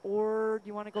this, or do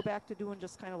you want to go back to doing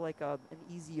just kind of like an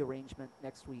easy arrangement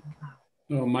next week?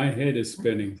 Oh, my head is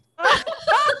spinning. My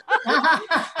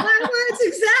words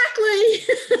exactly.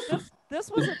 This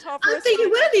was a tougher I'm thinking,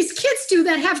 what do these kids do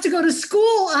that have to go to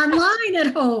school online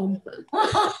at home?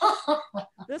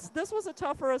 This was a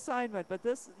tougher assignment, but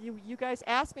you guys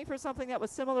asked me for something that was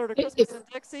similar to Christmas in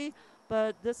Dixie,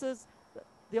 but this is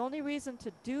the only reason to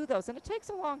do those, and it takes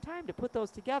a long time to put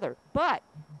those together, but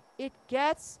it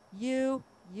gets you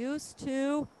used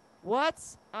to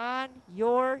what's on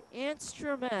your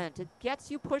instrument. It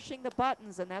gets you pushing the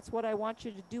buttons, and that's what I want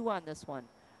you to do on this one.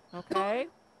 Okay?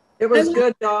 It was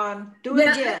good, Dawn. Do it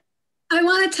again. I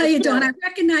want to tell you, Dawn, I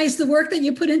recognize the work that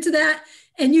you put into that,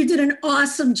 and you did an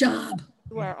awesome job.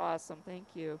 You are awesome. Thank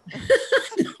you.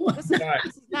 This is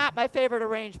not my favorite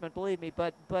arrangement, believe me,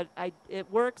 but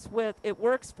it works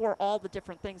for all the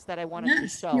different things that I wanted to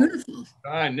show. Beautiful.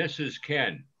 Dawn, this is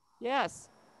Ken. Yes.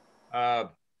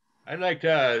 I'd like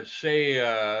to say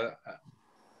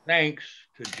thanks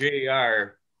to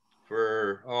JR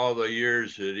for all the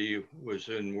years that he was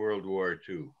in World War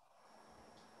II.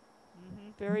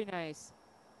 Very nice.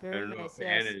 Very I don't know nice. if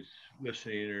Ann is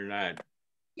listening or not.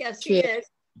 Yes, he is.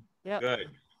 Yep.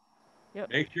 Good. Yep.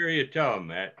 Make sure you tell him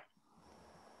that.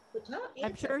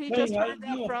 I'm sure he just heard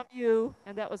that from you,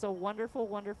 and that was a wonderful,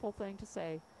 wonderful thing to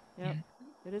say. Yep.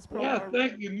 It is Yeah,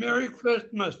 thank you. Merry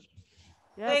Christmas.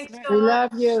 Yes, we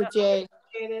love you, Jay.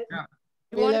 You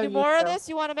want to do more of this?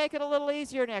 You want to make it a little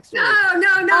easier next week?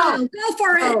 No. Go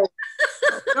for it.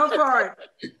 Go for it.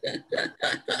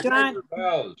 Dawn,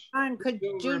 could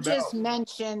you just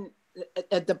mention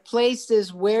the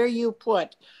places where you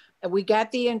put, we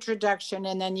got the introduction,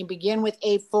 and then you begin with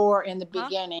A4 in the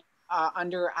beginning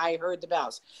under I Heard the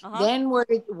Bells. Then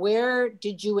where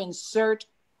did you insert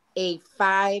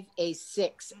A5,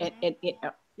 A6? And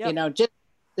you know, just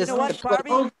this. You know what,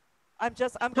 Barbie? I'm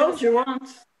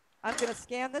going to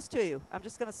scan this to you. I'm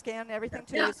just going to scan everything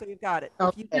to you so you've got it.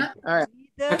 Okay. If you All right. need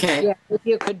this, Okay. Yeah, if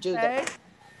you could do that.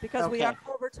 Because we are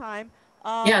over time.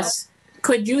 Yes.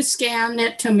 Could you scan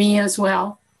it to me as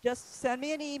well? Just send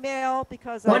me an email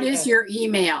because What is your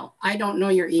email? I don't know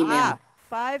your email.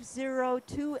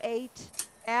 5028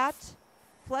 at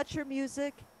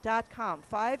FletcherMusic.com.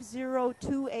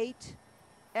 5028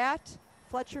 at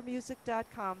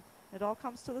FletcherMusic.com. It all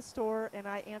comes to the store, and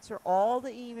I answer all the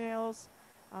emails.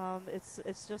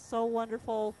 It's just so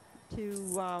wonderful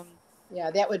to yeah,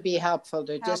 that would be helpful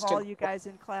to have just all you guys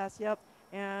in class. Yep,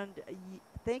 and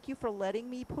thank you for letting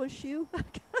me push you.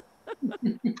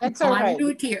 That's all right.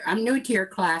 I'm new to your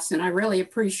class, and I really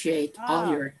appreciate all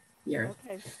your.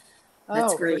 Okay.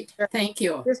 That's great. Sure. Thank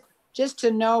you. Just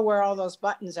to know where all those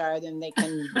buttons are, then they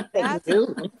can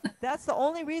do. That's the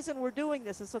only reason we're doing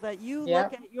this, is so that you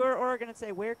look at your organ and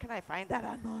say, where can I find that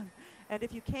on mine? And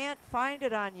if you can't find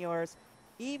it on yours,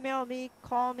 email me,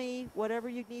 call me, whatever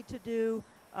you need to do.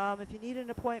 If you need an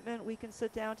appointment, we can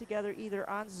sit down together either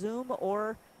on Zoom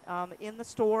or in the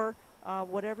store.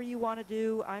 Whatever you want to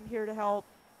do, I'm here to help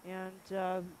and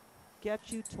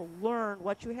get you to learn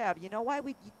what you have. Do you know why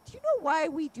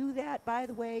we do that, by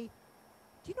the way?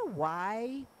 Do you know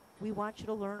why we want you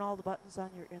to learn all the buttons on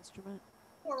your instrument?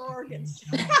 For organs.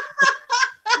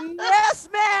 Yes,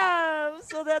 ma'am.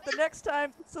 So that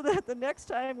the next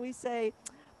time we say,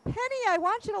 Penny, I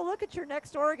want you to look at your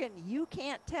next organ. You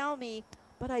can't tell me,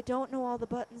 but I don't know all the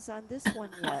buttons on this one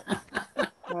yet.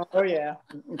 Oh yeah.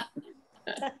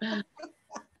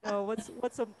 No,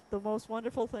 the most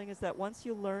wonderful thing is that once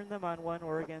you learn them on one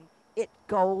organ, it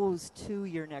goes to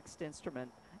your next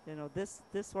instrument. You know, this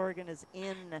organ is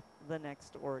in the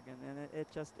next organ, and it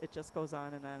just goes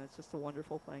on and on. It's just a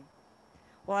wonderful thing.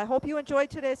 Well, I hope you enjoyed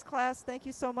today's class. Thank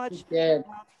you so much.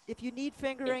 If you need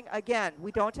fingering, again,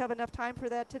 we don't have enough time for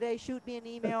that today. Shoot me an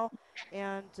email,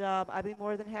 and I'd be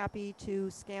more than happy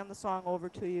to scan the song over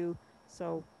to you.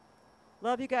 So,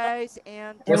 love you guys.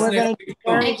 And What's next week's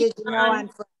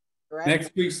song? Right?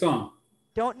 Next week's song.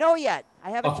 Don't know yet. I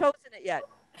haven't chosen it yet.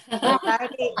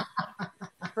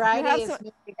 Friday is have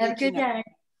a good day.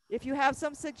 If you have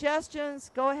some suggestions,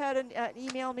 go ahead and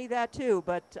email me that too.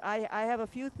 But I have a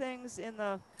few things in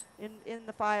the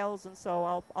files, and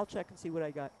so I'll check and see what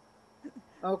I got.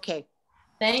 Okay.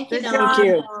 Thank you, Good Dawn.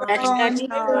 Thank you.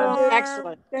 Dawn.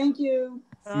 Excellent. Thank you.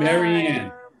 Mary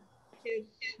Ann.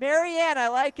 Mary Ann, I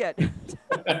like it.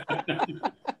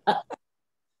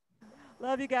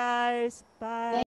 Love you guys. Bye.